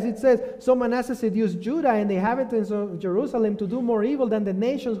verse, it says, so Manasseh seduced Judah and the inhabitants of Jerusalem to do more evil than the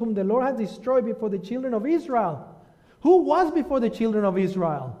nations whom the Lord had destroyed before the children of Israel. Who was before the children of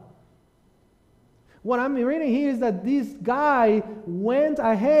Israel? What I'm reading here is that this guy went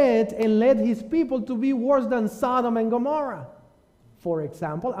ahead and led his people to be worse than Sodom and Gomorrah, for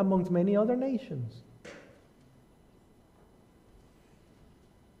example, amongst many other nations.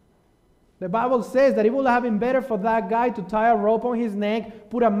 The Bible says that it would have been better for that guy to tie a rope on his neck,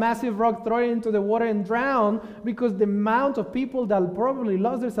 put a massive rock, throw it into the water and drown, because the amount of people that probably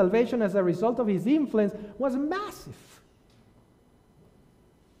lost their salvation as a result of his influence was massive.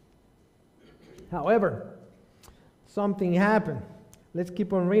 However, something happened. Let's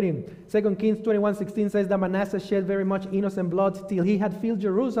keep on reading. 2 Kings 21:16 says that Manasseh shed very much innocent blood till he had filled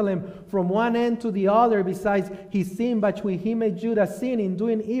Jerusalem from one end to the other. Besides, he sinned by which he made Judah sin in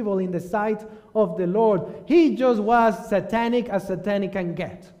doing evil in the sight of the Lord. He just was satanic as satanic can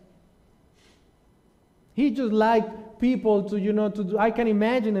get. He just liked people to do. I can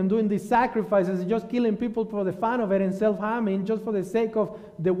imagine them doing these sacrifices, just killing people for the fun of it and self-harming, just for the sake of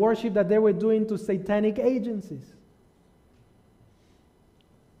the worship that they were doing to satanic agencies.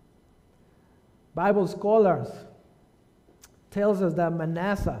 Bible scholars tells us that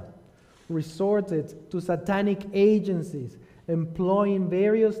Manasseh resorted to satanic agencies, employing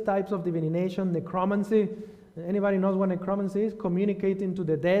various types of divination, necromancy. Anybody knows what necromancy is? Communicating to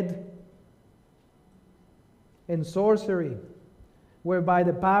the dead. And sorcery, whereby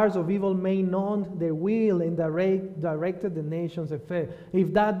the powers of evil made known their will and directed the nation's affair.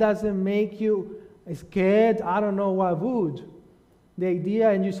 If that doesn't make you scared, I don't know what would. The idea,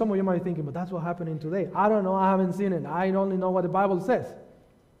 and some of you might be thinking, but that's what's happening today. I don't know, I haven't seen it. I only know what the Bible says.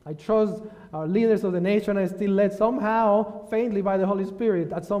 I trust our leaders of the nation are still led somehow, faintly by the Holy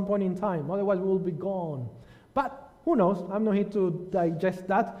Spirit at some point in time. Otherwise, we will be gone. But who knows? I'm not here to digest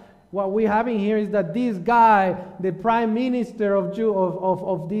that. What we're having here is that this guy, the prime minister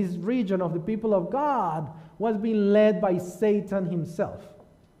of this region, of the people of God, was being led by Satan himself.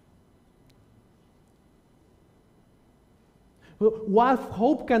 What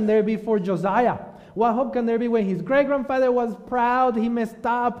hope can there be for Josiah? What hope can there be when his great-grandfather was proud, he messed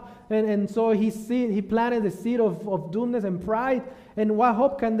up, and so he planted the seed of doomness and pride? And what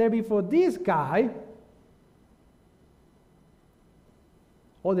hope can there be for this guy,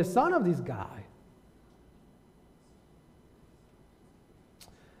 or the son of this guy?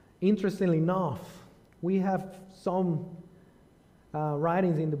 Interestingly enough, we have some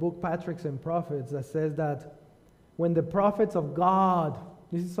writings in the book Patriarchs and Prophets that says that when the prophets of God,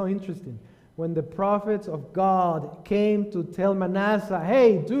 this is so interesting, when the prophets of God came to tell Manasseh,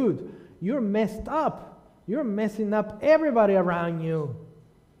 hey dude, you're messed up. You're messing up everybody around you.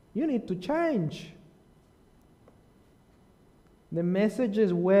 You need to change. The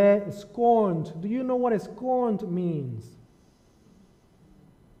messages were scorned. Do you know what scorned means?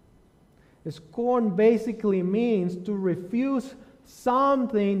 Scorn basically means to refuse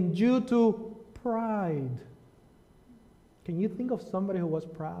something due to pride. Can you think of somebody who was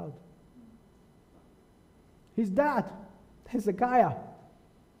proud? His dad, Hezekiah.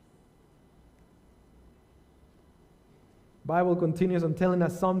 Bible continues on telling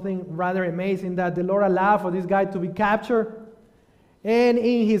us something rather amazing, that the Lord allowed for this guy to be captured. And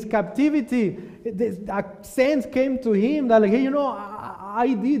in his captivity, a sense came to him that, like, hey,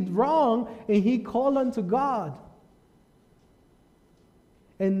 I did wrong, and he called unto God.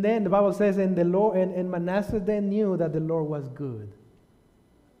 And then the Bible says, and the Lord and Manasseh then knew that the Lord was good.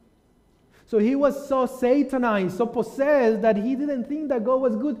 So he was so satanized, so possessed, that he didn't think that God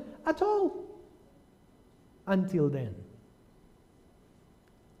was good at all until then.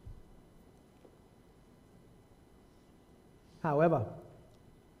 However,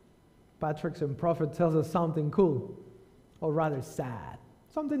 Patriarchs and Prophets tells us something cool, or rather sad,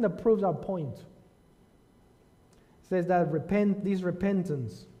 something that proves our point. It says that this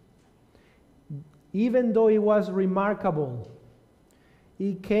repentance, even though it was remarkable,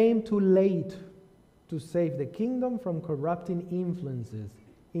 it came too late to save the kingdom from corrupting influences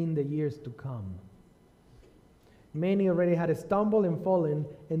in the years to come. Many already had stumbled and fallen,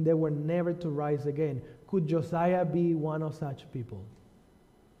 and they were never to rise again. Could Josiah be one of such people?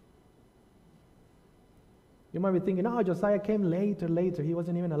 You might be thinking, oh, Josiah came later. He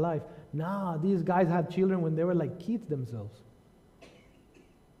wasn't even alive. Nah, these guys had children when they were like kids themselves.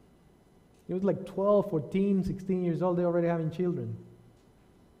 It was like 12, 14, 16 years old. They already having children.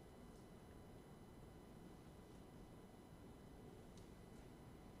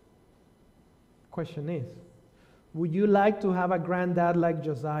 Question is, would you like to have a granddad like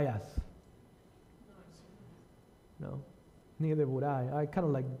Josiah's? No, neither would I. I kind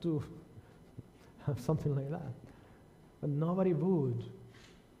of like do have something like that. But nobody would.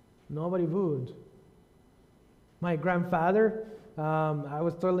 Nobody would. My grandfather, I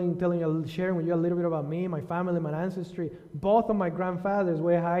was sharing with you a little bit about me, my family, my ancestry. Both of my grandfathers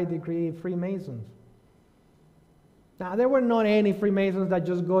were high-degree Freemasons. Now, there were not any Freemasons that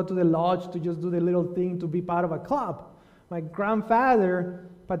just go to the lodge to just do the little thing to be part of a club. My grandfather,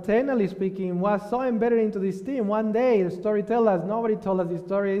 paternally speaking, was so embedded into this thing. One day, the story tells us, nobody told us this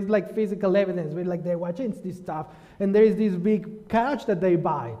story. It's like physical evidence. We're like, they're watching this stuff. And there is this big couch that they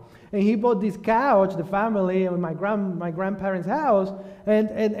buy. And he bought this couch, the family, in my grandparents' house, and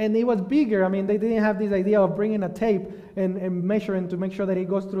it was bigger. I mean, they didn't have this idea of bringing a tape and measuring to make sure that it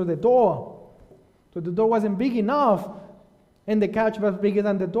goes through the door. So the door wasn't big enough, and the couch was bigger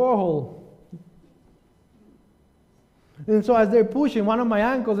than the door hole. And so as they're pushing, one of my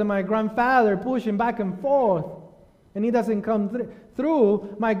uncles and my grandfather pushing back and forth, and he doesn't come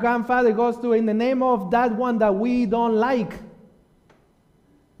through, my grandfather goes to, in the name of that one that we don't like,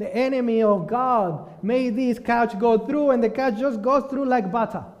 the enemy of God, may this couch go through, and the couch just goes through like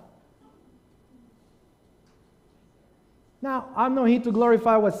butter. Now, I'm not here to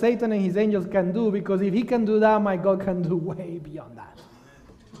glorify what Satan and his angels can do, because if he can do that, my God can do way beyond that.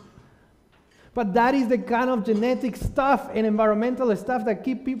 But that is the kind of genetic stuff and environmental stuff that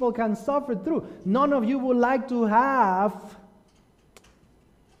people can suffer through. None of you would like to have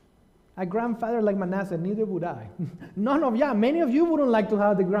a grandfather like Manasseh, neither would I. Many of you wouldn't like to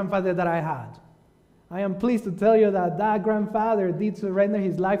have the grandfather that I had. I am pleased to tell you that that grandfather did surrender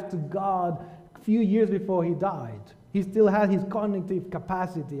his life to God a few years before he died. He still had his cognitive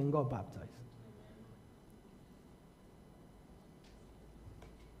capacity and got baptized.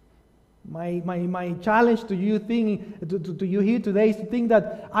 My challenge to you to you here today is to think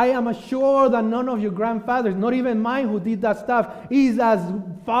that I am sure that none of your grandfathers, not even mine who did that stuff, is as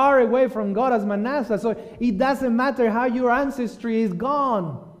far away from God as Manasseh. So it doesn't matter how your ancestry is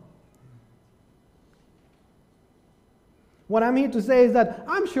gone. What I'm here to say is that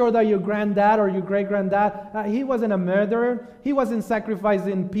I'm sure that your granddad or your great-granddad, he wasn't a murderer. He wasn't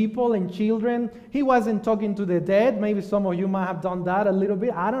sacrificing people and children. He wasn't talking to the dead. Maybe some of you might have done that a little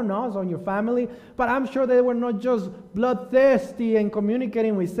bit. I don't know. It's on your family. But I'm sure they were not just bloodthirsty and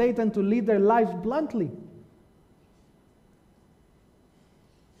communicating with Satan to lead their lives bluntly.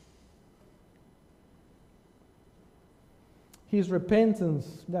 His repentance,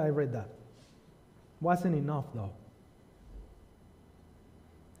 I read that, wasn't enough though.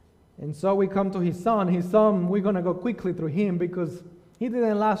 And so we come to his son. His son, we're going to go quickly through him because he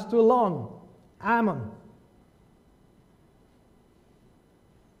didn't last too long. Ammon.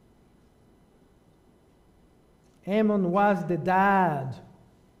 Ammon was the dad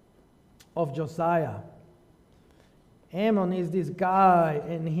of Josiah. Ammon is this guy,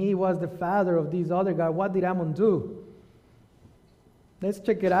 and he was the father of this other guy. What did Ammon do? Let's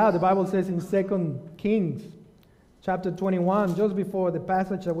check it out. The Bible says in 2 Kings chapter 21, just before the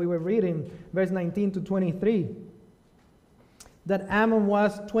passage that we were reading, verse 19 to 23, that Ammon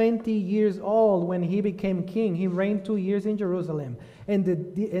was 20 years old when he became king. He reigned 2 years in Jerusalem, and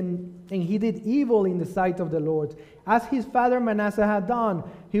he did evil in the sight of the Lord, as his father Manasseh had done.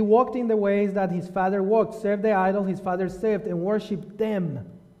 He walked in the ways that his father walked, served the idol his father served, and worshipped them.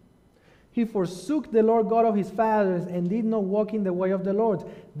 He forsook the Lord God of his fathers and did not walk in the way of the Lord.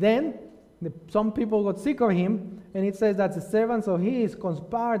 Then some people got sick of him, and it says that the servants of his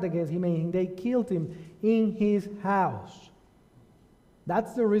conspired against him, and they killed him in his house.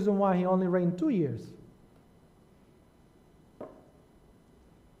 That's the reason why he only reigned 2 years.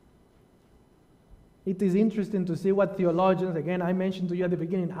 It is interesting to see what theologians, again, I mentioned to you at the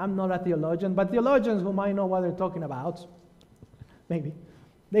beginning, I'm not a theologian, but theologians who might know what they're talking about, maybe,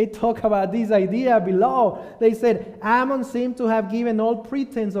 they talk about this idea below. They said, Ammon seemed to have given all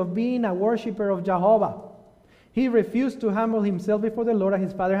pretense of being a worshiper of Jehovah. He refused to humble himself before the Lord as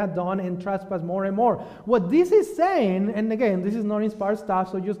his father had done and trespassed more and more. What this is saying, and again, this is not inspired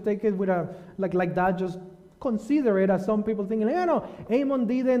stuff, so just take it with a like that, just consider it as some people thinking, Ammon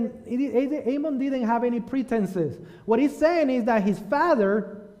didn't have any pretenses. What he's saying is that his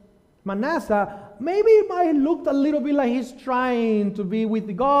father, Manasseh, maybe it might look a little bit like he's trying to be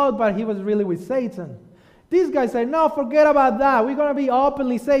with God, but he was really with Satan. This guy said, no, forget about that. We're going to be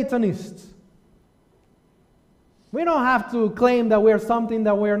openly Satanists. We don't have to claim that we're something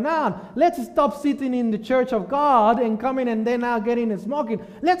that we're not. Let's stop sitting in the church of God and coming and then now getting and smoking.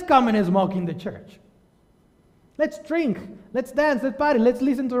 Let's come and smoke in the church. Let's drink. Let's dance. Let's party. Let's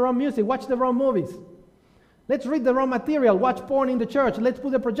listen to the wrong music. Watch the wrong movies. Let's read the wrong material. Watch porn in the church. Let's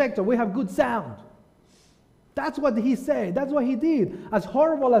put a projector. We have good sound. That's what he said. That's what he did. As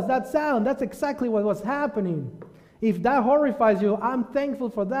horrible as that sound, that's exactly what was happening. If that horrifies you, I'm thankful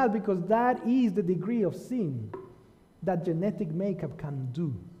for that, because that is the degree of sin. that genetic makeup can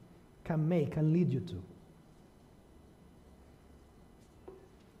do, can lead you to.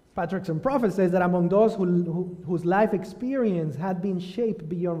 Patrickson Prophet says that among those whose life experience had been shaped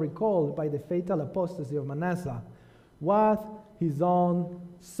beyond recall by the fatal apostasy of Manasseh was his own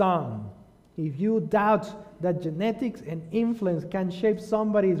son. If you doubt that genetics and influence can shape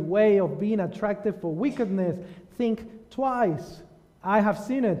somebody's way of being attracted for wickedness, think twice. I have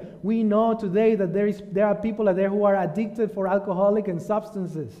seen it. We know today that there are people out there who are addicted for alcoholic and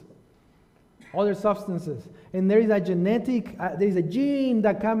substances, other substances. And there is a genetic, there is a gene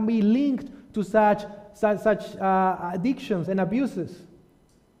that can be linked to such addictions and abuses.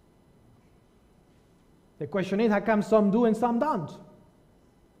 The question is, how come some do and some don't?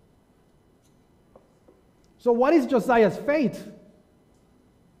 So what is Josiah's fate?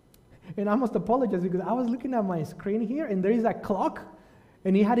 And I must apologize because I was looking at my screen here and there is a clock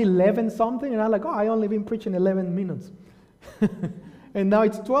and he had 11 something and I'm like, oh, I only been preaching 11 minutes. And now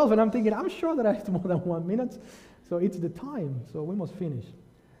it's 12 and I'm thinking, I'm sure that I have more than 1 minute. So it's the time, so we must finish.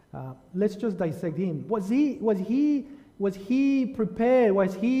 Let's just dissect him. Was he prepared?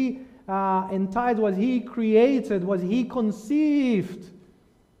 Was he entitled? Was he created? Was he conceived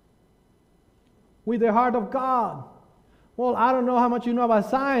with the heart of God? Well, I don't know how much you know about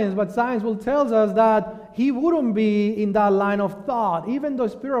science, but science will tell us that he wouldn't be in that line of thought. Even though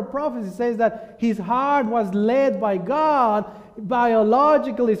Spirit of Prophecy says that his heart was led by God,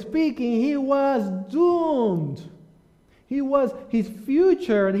 biologically speaking, he was doomed. His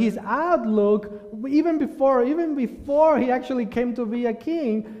future, his outlook, even before he actually came to be a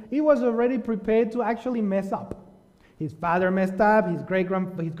king, he was already prepared to actually mess up. His father messed up, his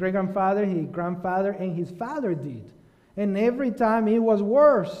great-grandfather, his grandfather, and his father did. And every time it was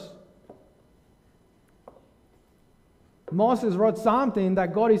worse. Moses wrote something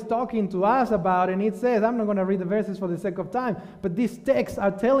that God is talking to us about, and it says, I'm not going to read the verses for the sake of time, but these texts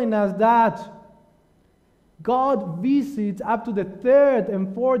are telling us that God visits up to the third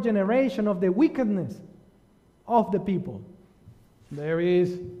and fourth generation of the wickedness of the people. There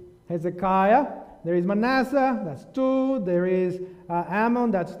is Hezekiah, there is Manasseh, that's 2, there is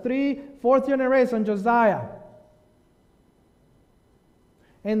Ammon, that's 3, fourth generation Josiah.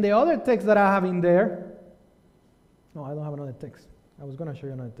 And the other text that I have in there, no, I don't have another text. I was going to show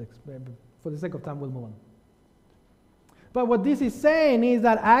you another text, but for the sake of time, we'll move on. But what this is saying is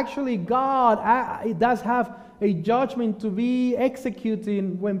that actually God does have a judgment to be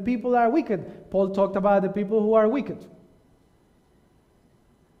executing when people are wicked. Paul talked about the people who are wicked.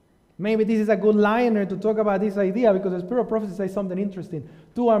 Maybe this is a good liner to talk about this idea because the Spirit of Prophecy says something interesting.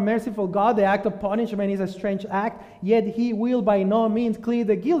 To our merciful God, the act of punishment is a strange act, yet he will by no means clear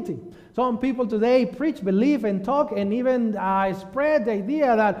the guilty. Some people today preach, believe, and talk, and even spread the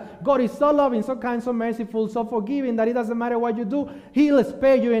idea that God is so loving, so kind, so merciful, so forgiving, that it doesn't matter what you do, he'll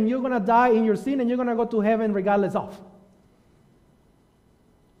spare you, and you're going to die in your sin, and you're going to go to heaven regardless of.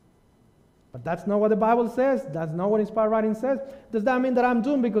 But that's not what the Bible says. That's not what inspired writing says. Does that mean that I'm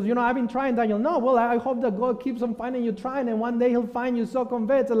doomed because, I've been trying, Daniel? No, well, I hope that God keeps on finding you trying, and one day he'll find you so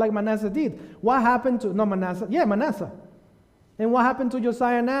converted like Manasseh did. What happened to, Manasseh. And what happened to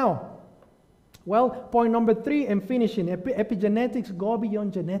Josiah now? Well, point number 3 and finishing. Epigenetics go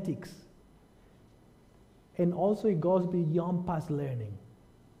beyond genetics. And also it goes beyond past learning.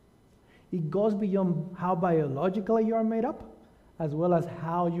 It goes beyond how biologically you are made up, as well as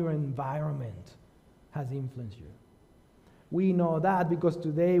how your environment has influenced you. We know that because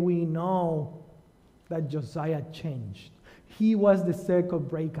today we know that Josiah changed. He was the circle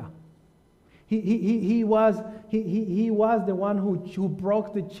breaker. He was the one who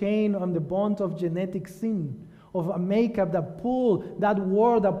broke the chain on the bond of genetic sin, of a makeup that pulled that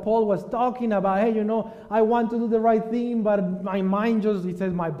word that Paul was talking about. Hey, I want to do the right thing, but my mind just, he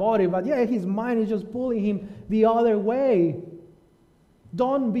says my body, but his mind is just pulling him the other way.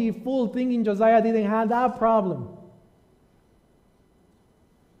 Don't be fooled thinking Josiah didn't have that problem.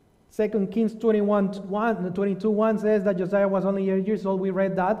 2 Kings 22:1 says that Josiah was only 8 years old. We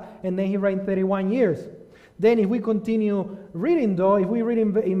read that, and then he reigned 31 years. Then if we continue reading, though, if we read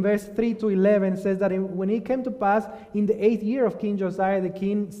in verse 3 to 11, it says that when it came to pass in the 8th year of King Josiah, the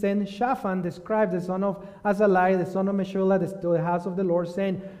king sent Shaphan, the scribe, the son of Azaliah, the son of Meshullah, to the house of the Lord,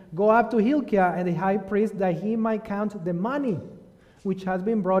 saying, Go up to Hilkiah and the high priest, that he might count the money which has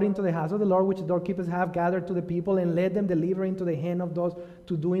been brought into the house of the Lord, which the doorkeepers have gathered to the people, and let them deliver into the hand of those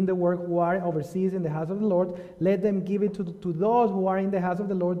to doing the work who are overseers in the house of the Lord. Let them give it to those who are in the house of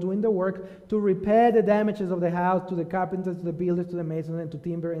the Lord doing the work to repair the damages of the house, to the carpenters, to the builders, to the masons, and to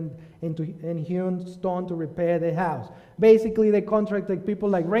timber and hewn stone to repair the house. Basically, they contracted people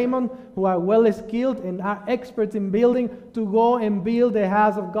like Raymond, who are well skilled and are experts in building, to go and build the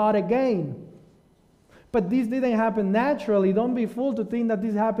house of God again. But this didn't happen naturally. Don't be fooled to think that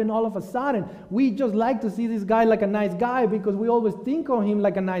this happened all of a sudden. We just like to see this guy like a nice guy because we always think of him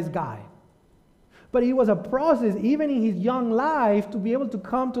like a nice guy. But it was a process, even in his young life, to be able to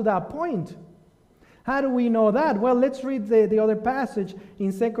come to that point. How do we know that? Well, let's read the other passage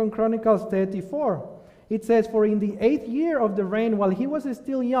in 2 Chronicles 34. It says, "For in the 8th year of the reign, while he was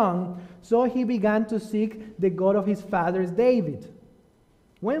still young, so he began to seek the God of his fathers David."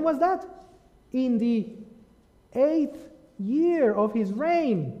 When was that? In the 8th year of his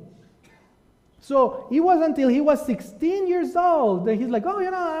reign. So it was until he was 16 years old that he's like, oh,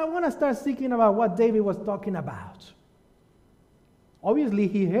 I want to start seeking about what David was talking about. Obviously,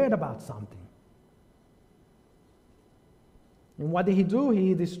 he heard about something. And what did he do?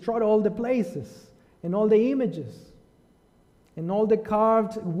 He destroyed all the places and all the images and all the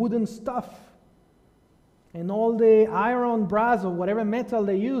carved wooden stuff and all the iron, brass, or whatever metal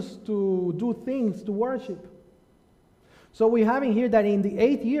they used to do things to worship. So we have in here that in the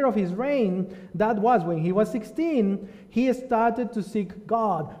 8th year of his reign, that was when he was 16, he started to seek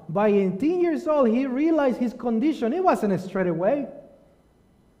God. By 18 years old, he realized his condition. It wasn't straight away.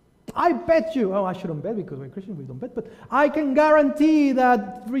 I bet you, I shouldn't bet because we're Christians, we don't bet, but I can guarantee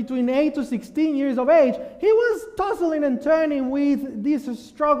that between 8 to 16 years of age, he was tussling and turning with this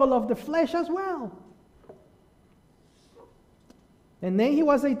struggle of the flesh as well. And then he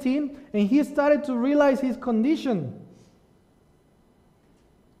was 18, and he started to realize his condition.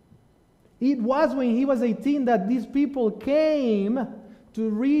 It was when he was 18 that these people came to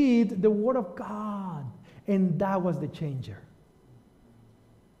read the Word of God, and that was the changer.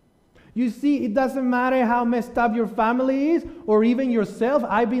 You see, it doesn't matter how messed up your family is, or even yourself.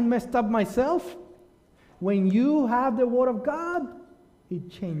 I've been messed up myself. When you have the Word of God, it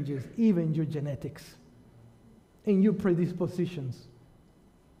changes even your genetics and your predispositions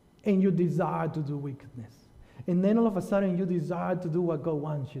and your desire to do wickedness. And then all of a sudden you desire to do what God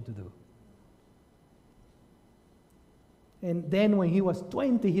wants you to do. And then when he was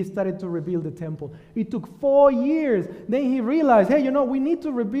 20, he started to rebuild the temple. It took 4 years. Then he realized, hey, we need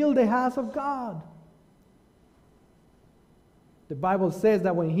to rebuild the house of God. The Bible says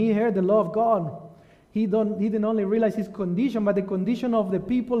that when he heard the law of God, he didn't only realize his condition, but the condition of the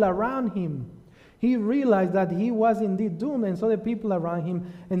people around him. He realized that he was indeed doomed, and so the people around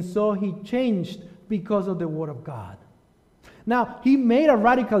him, and so he changed because of the Word of God. Now, he made a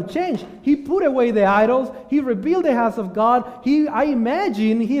radical change. He put away the idols. He rebuilt the house of God. I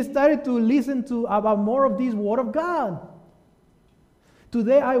imagine he started to listen to about more of this Word of God.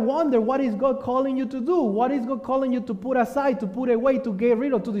 Today, I wonder, what is God calling you to do? What is God calling you to put aside, to put away, to get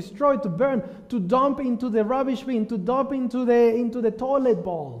rid of, to destroy, to burn, to dump into the rubbish bin, to dump into the toilet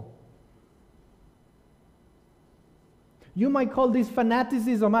bowl? You might call this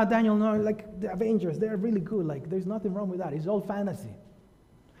fanaticism. Daniel, no, like the Avengers, they're really good. Like, there's nothing wrong with that. It's all fantasy.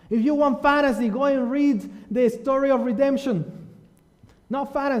 If you want fantasy, go and read the story of redemption.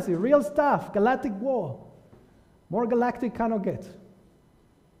 Not fantasy, real stuff. Galactic war. More galactic cannot get.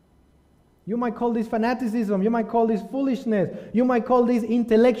 You might call this fanaticism. You might call this foolishness. You might call this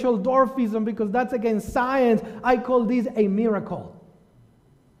intellectual dwarfism because that's against science. I call this a miracle.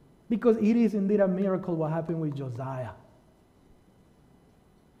 Because it is indeed a miracle what happened with Josiah.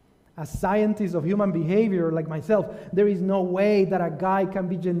 As scientist of human behavior like myself, there is no way that a guy can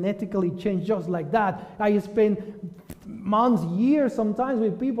be genetically changed just like that. I spend months, years sometimes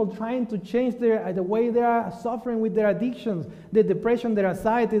with people trying to change the way they are suffering with their addictions, the depression, their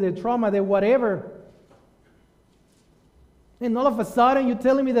anxiety, the trauma, the whatever. And all of a sudden you're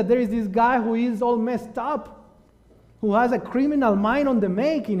telling me that there is this guy who is all messed up, who has a criminal mind on the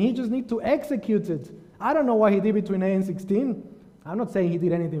making. He just needs to execute it. I don't know what he did between 8 and 16. I'm not saying he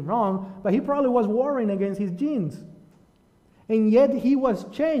did anything wrong, but he probably was warring against his genes. And yet he was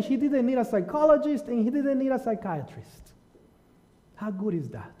changed. He didn't need a psychologist and he didn't need a psychiatrist. How good is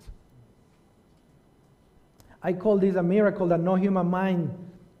that? I call this a miracle that no human mind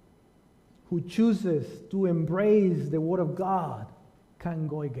who chooses to embrace the Word of God can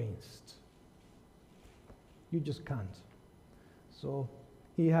go against. You just can't. So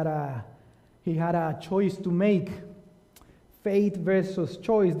he had a choice to make. Faith versus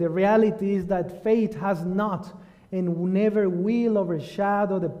choice. The reality is that faith has not and never will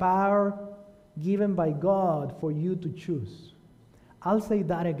overshadow the power given by God for you to choose. I'll say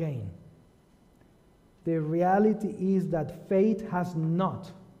that again. The reality is that faith has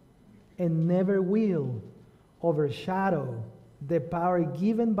not and never will overshadow the power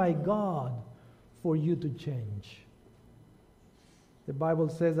given by God for you to change. The Bible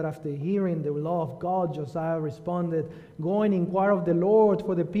says that after hearing the law of God, Josiah responded, "Go and inquire of the Lord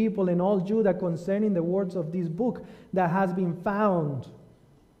for the people and all Judah concerning the words of this book that has been found,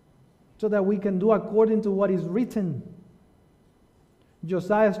 so that we can do according to what is written."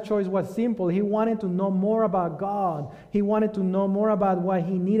 Josiah's choice was simple. He wanted to know more about God. He wanted to know more about what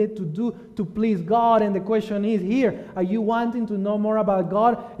he needed to do to please God. And the question is here, are you wanting to know more about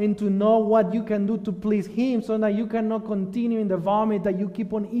God and to know what you can do to please Him so that you cannot continue in the vomit that you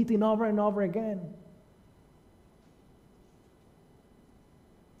keep on eating over and over again?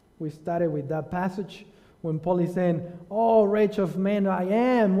 We started with that passage when Paul is saying, "Oh, wretch of man I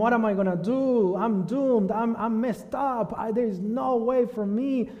am, what am I going to do? I'm doomed, I'm messed up. There is no way for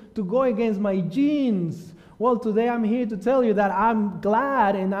me to go against my genes." Well, today I'm here to tell you that I'm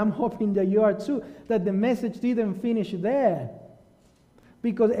glad, and I'm hoping that you are too, that the message didn't finish there.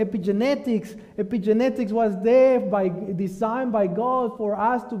 Because epigenetics was there designed by God for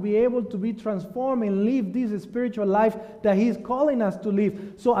us to be able to be transformed and live this spiritual life that He's calling us to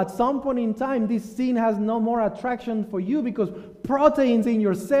live. So at some point in time, this sin has no more attraction for you because proteins in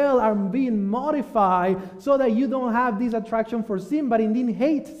your cell are being modified so that you don't have this attraction for sin, but indeed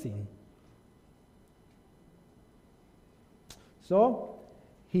hate sin. So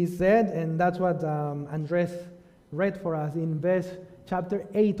he said, and that's what Andres read for us in chapter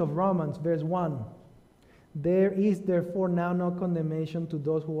 8 of Romans, verse 1. "There is therefore now no condemnation to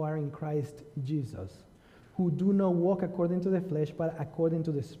those who are in Christ Jesus, who do not walk according to the flesh, but according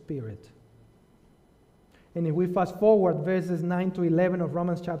to the Spirit." And if we fast forward verses 9 to 11 of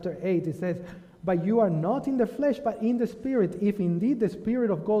Romans chapter 8, it says, "But you are not in the flesh, but in the Spirit, if indeed the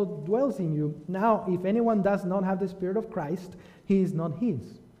Spirit of God dwells in you. Now, if anyone does not have the Spirit of Christ, he is not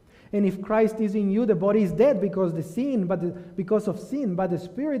his. And if Christ is in you, the body is dead because of sin, but the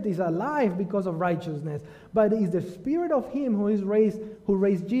Spirit is alive because of righteousness. But is the Spirit of Him who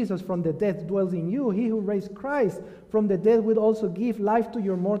raised Jesus from the dead dwells in you. He who raised Christ from the dead will also give life to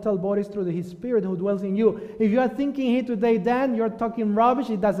your mortal bodies through His Spirit who dwells in you." If you are thinking here today, "Dan, you're talking rubbish,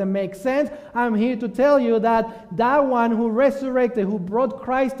 it doesn't make sense," I'm here to tell you that one who resurrected, who brought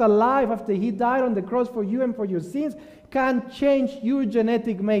Christ alive after He died on the cross for you and for your sins, can change your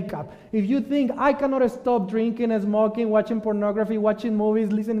genetic makeup. If you think, "I cannot stop drinking and smoking, watching pornography, watching movies,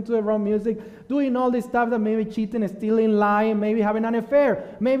 listening to the wrong music, doing all this stuff that maybe cheating, stealing, lying, maybe having an affair,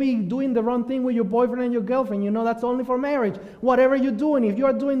 maybe doing the wrong thing with your boyfriend and your girlfriend, that's only for marriage." Whatever you're doing, if you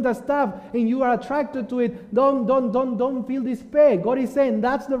are doing that stuff and you are attracted to it, don't feel despair. God is saying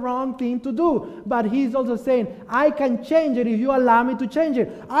that's the wrong thing to do. But He's also saying, "I can change it if you allow me to change it.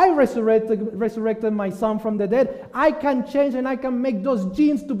 I resurrected my Son from the dead. I can change and I can make those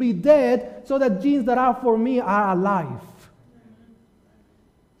genes to be dead so that genes that are for me are alive."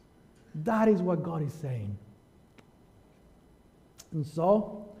 That is what God is saying. And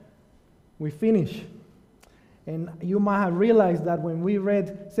so, we finish. And you might have realized that when we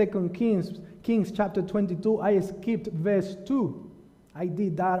read 2 Kings chapter 22, I skipped verse 2. I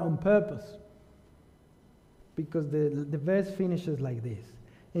did that on purpose. Because the verse finishes like this.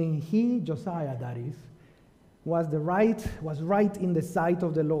 "And he," Josiah that is, was right in the sight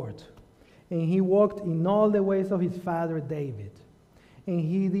of the Lord. And he walked in all the ways of his father David. And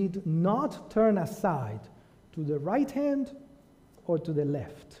he did not turn aside to the right hand or to the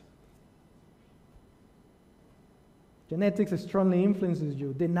left." Genetics strongly influences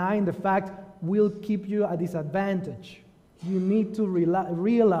you. Denying the fact will keep you at disadvantage. You need to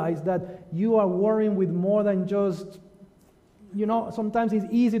realize that you are worrying with more than just, sometimes it's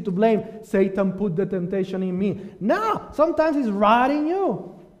easy to blame, "Satan put the temptation in me." No, sometimes it's right in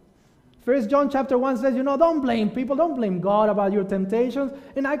you. 1 John chapter 1 says, don't blame people, don't blame God about your temptations.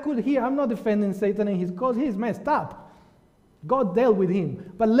 And I could hear, I'm not defending Satan and his cause, he's messed up. God dealt with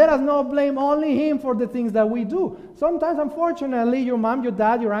him. But let us not blame only him for the things that we do. Sometimes, unfortunately, your mom, your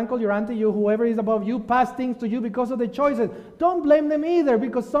dad, your uncle, your auntie, whoever is above you, pass things to you because of the choices. Don't blame them either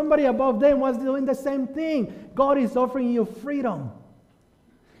because somebody above them was doing the same thing. God is offering you freedom.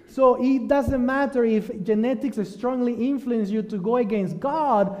 So it doesn't matter if genetics strongly influence you to go against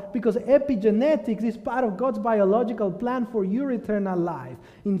God, because epigenetics is part of God's biological plan for your eternal life.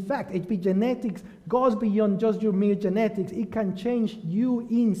 In fact, epigenetics goes beyond just your mere genetics. It can change you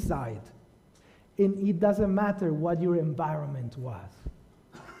inside. And it doesn't matter what your environment was.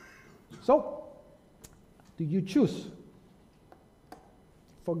 So, Do you choose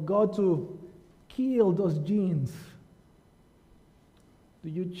for God to kill those genes?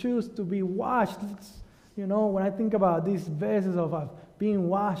 Do you choose to be washed? You know, when I think about these verses of being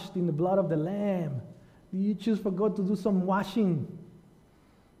washed in the blood of the Lamb, do you choose for God to do some washing?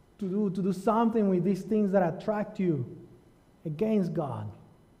 To do something with these things that attract you against God?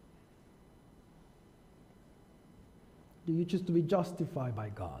 Do you choose to be justified by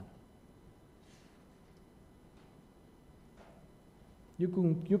God? You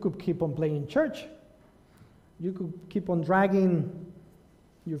could keep on playing church. You could keep on dragging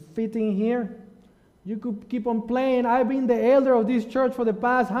your feet in here. You could keep on playing, I've been the elder of this church for the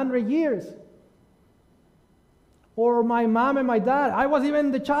past 100 years. Or my mom and my dad, I was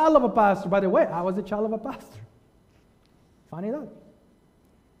even the child of a pastor. By the way, I was the child of a pastor. Funny that.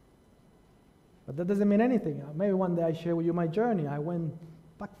 But that doesn't mean anything. Maybe one day I share with you my journey. I went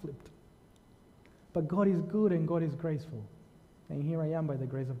backflipped. But God is good and God is graceful. And here I am by the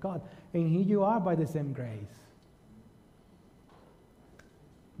grace of God. And here you are by the same grace.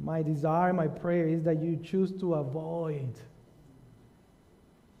 My desire, my prayer is that you choose to avoid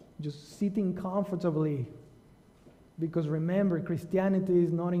just sitting comfortably. Because remember, Christianity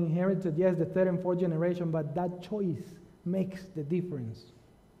is not inherited, yes, the third and fourth generation, but that choice makes the difference.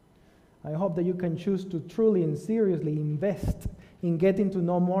 I hope that you can choose to truly and seriously invest in getting to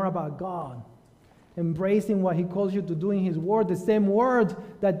know more about God, embracing what He calls you to do in His Word, the same Word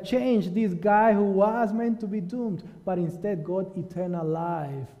that changed this guy who was meant to be doomed, but instead got eternal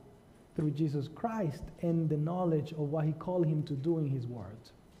life through Jesus Christ and the knowledge of what He called him to do in His Word.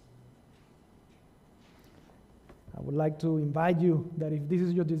 I would like to invite you that if this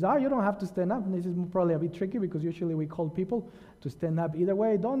is your desire, you don't have to stand up. This is probably a bit tricky because usually we call people to stand up. Either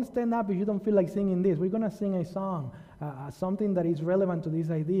way, don't stand up if you don't feel like singing this. We're going to sing a song, something that is relevant to this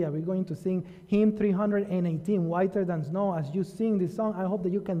idea. We're going to sing hymn 318, Whiter Than Snow. As you sing this song, I hope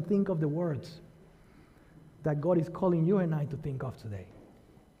that you can think of the words that God is calling you and I to think of today.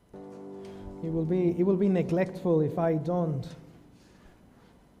 It will be neglectful if I don't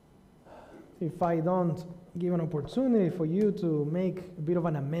give an opportunity for you to make a bit of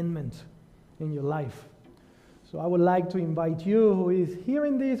an amendment in your life. So I would like to invite you who is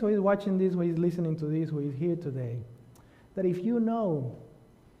hearing this, who is watching this, who is listening to this, who is here today, that if you know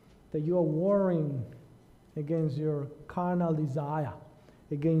that you are warring against your carnal desire,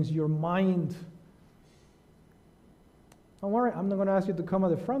 against your mind, don't worry, I'm not going to ask you to come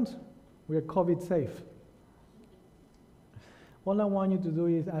at the front. We are COVID safe. All I want you to do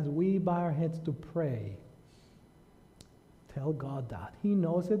is, as we bow our heads to pray, tell God that. He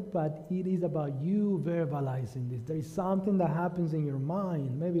knows it, but it is about you verbalizing this. There is something that happens in your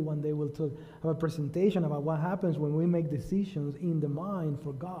mind. Maybe one day we'll have a presentation about what happens when we make decisions in the mind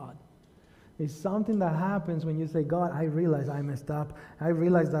for God. It's something that happens when you say, God, I realize I messed up. I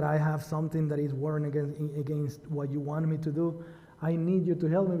realize that I have something that is warring against what you want me to do. I need you to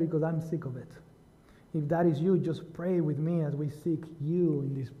help me because I'm sick of it. If that is you, just pray with me as we seek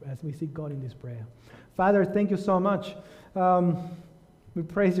as we seek God in this prayer. Father, thank you so much. We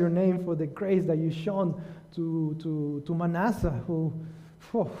praise your name for the grace that you've shown to Manasseh, who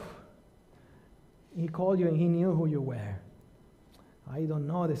he called you and he knew who you were. I don't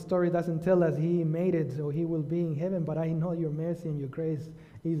know, the story doesn't tell us he made it so he will be in heaven, but I know your mercy and your grace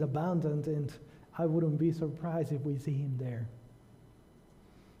is abundant, and I wouldn't be surprised if we see him there.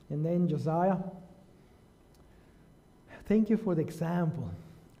 And then Josiah, thank you for the example.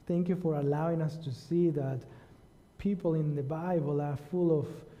 Thank you for allowing us to see that people in the Bible are full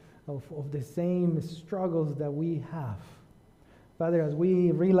of the same struggles that we have. Father, as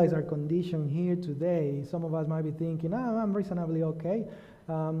we realize our condition here today, some of us might be thinking, I'm reasonably okay.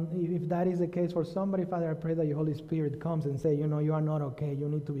 If that is the case for somebody, Father, I pray that your Holy Spirit comes and say, you are not okay. You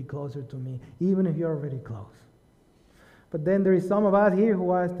need to be closer to me, even if you're already close. But then there is some of us here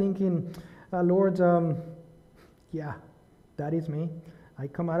who are thinking, Lord, yeah, that is me. I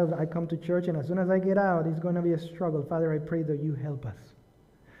come to church, and as soon as I get out, it's going to be a struggle. Father, I pray that you help us,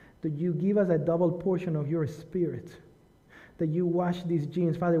 that you give us a double portion of your Spirit, that you wash these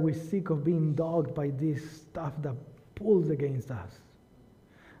genes. Father, we're sick of being dogged by this stuff that pulls against us.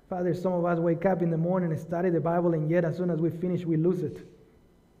 Father, some of us wake up in the morning and study the Bible, and yet as soon as we finish, we lose it.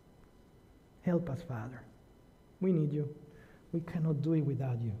 Help us, Father. We need you. We cannot do it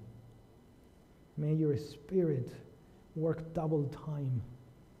without you. May your Spirit work double time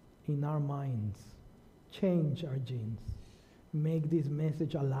in our minds. Change our genes. Make this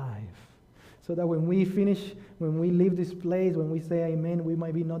message alive. So that when we finish, when we leave this place, when we say amen, we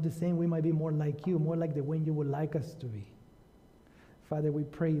might be not the same. We might be more like you, more like the way you would like us to be. Father, we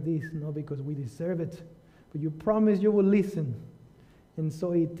pray this not because we deserve it, But you promise you will listen. And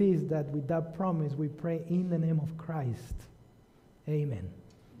so it is that with that promise we pray in the name of Christ. Amen.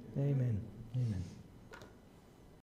 Amen. Amen.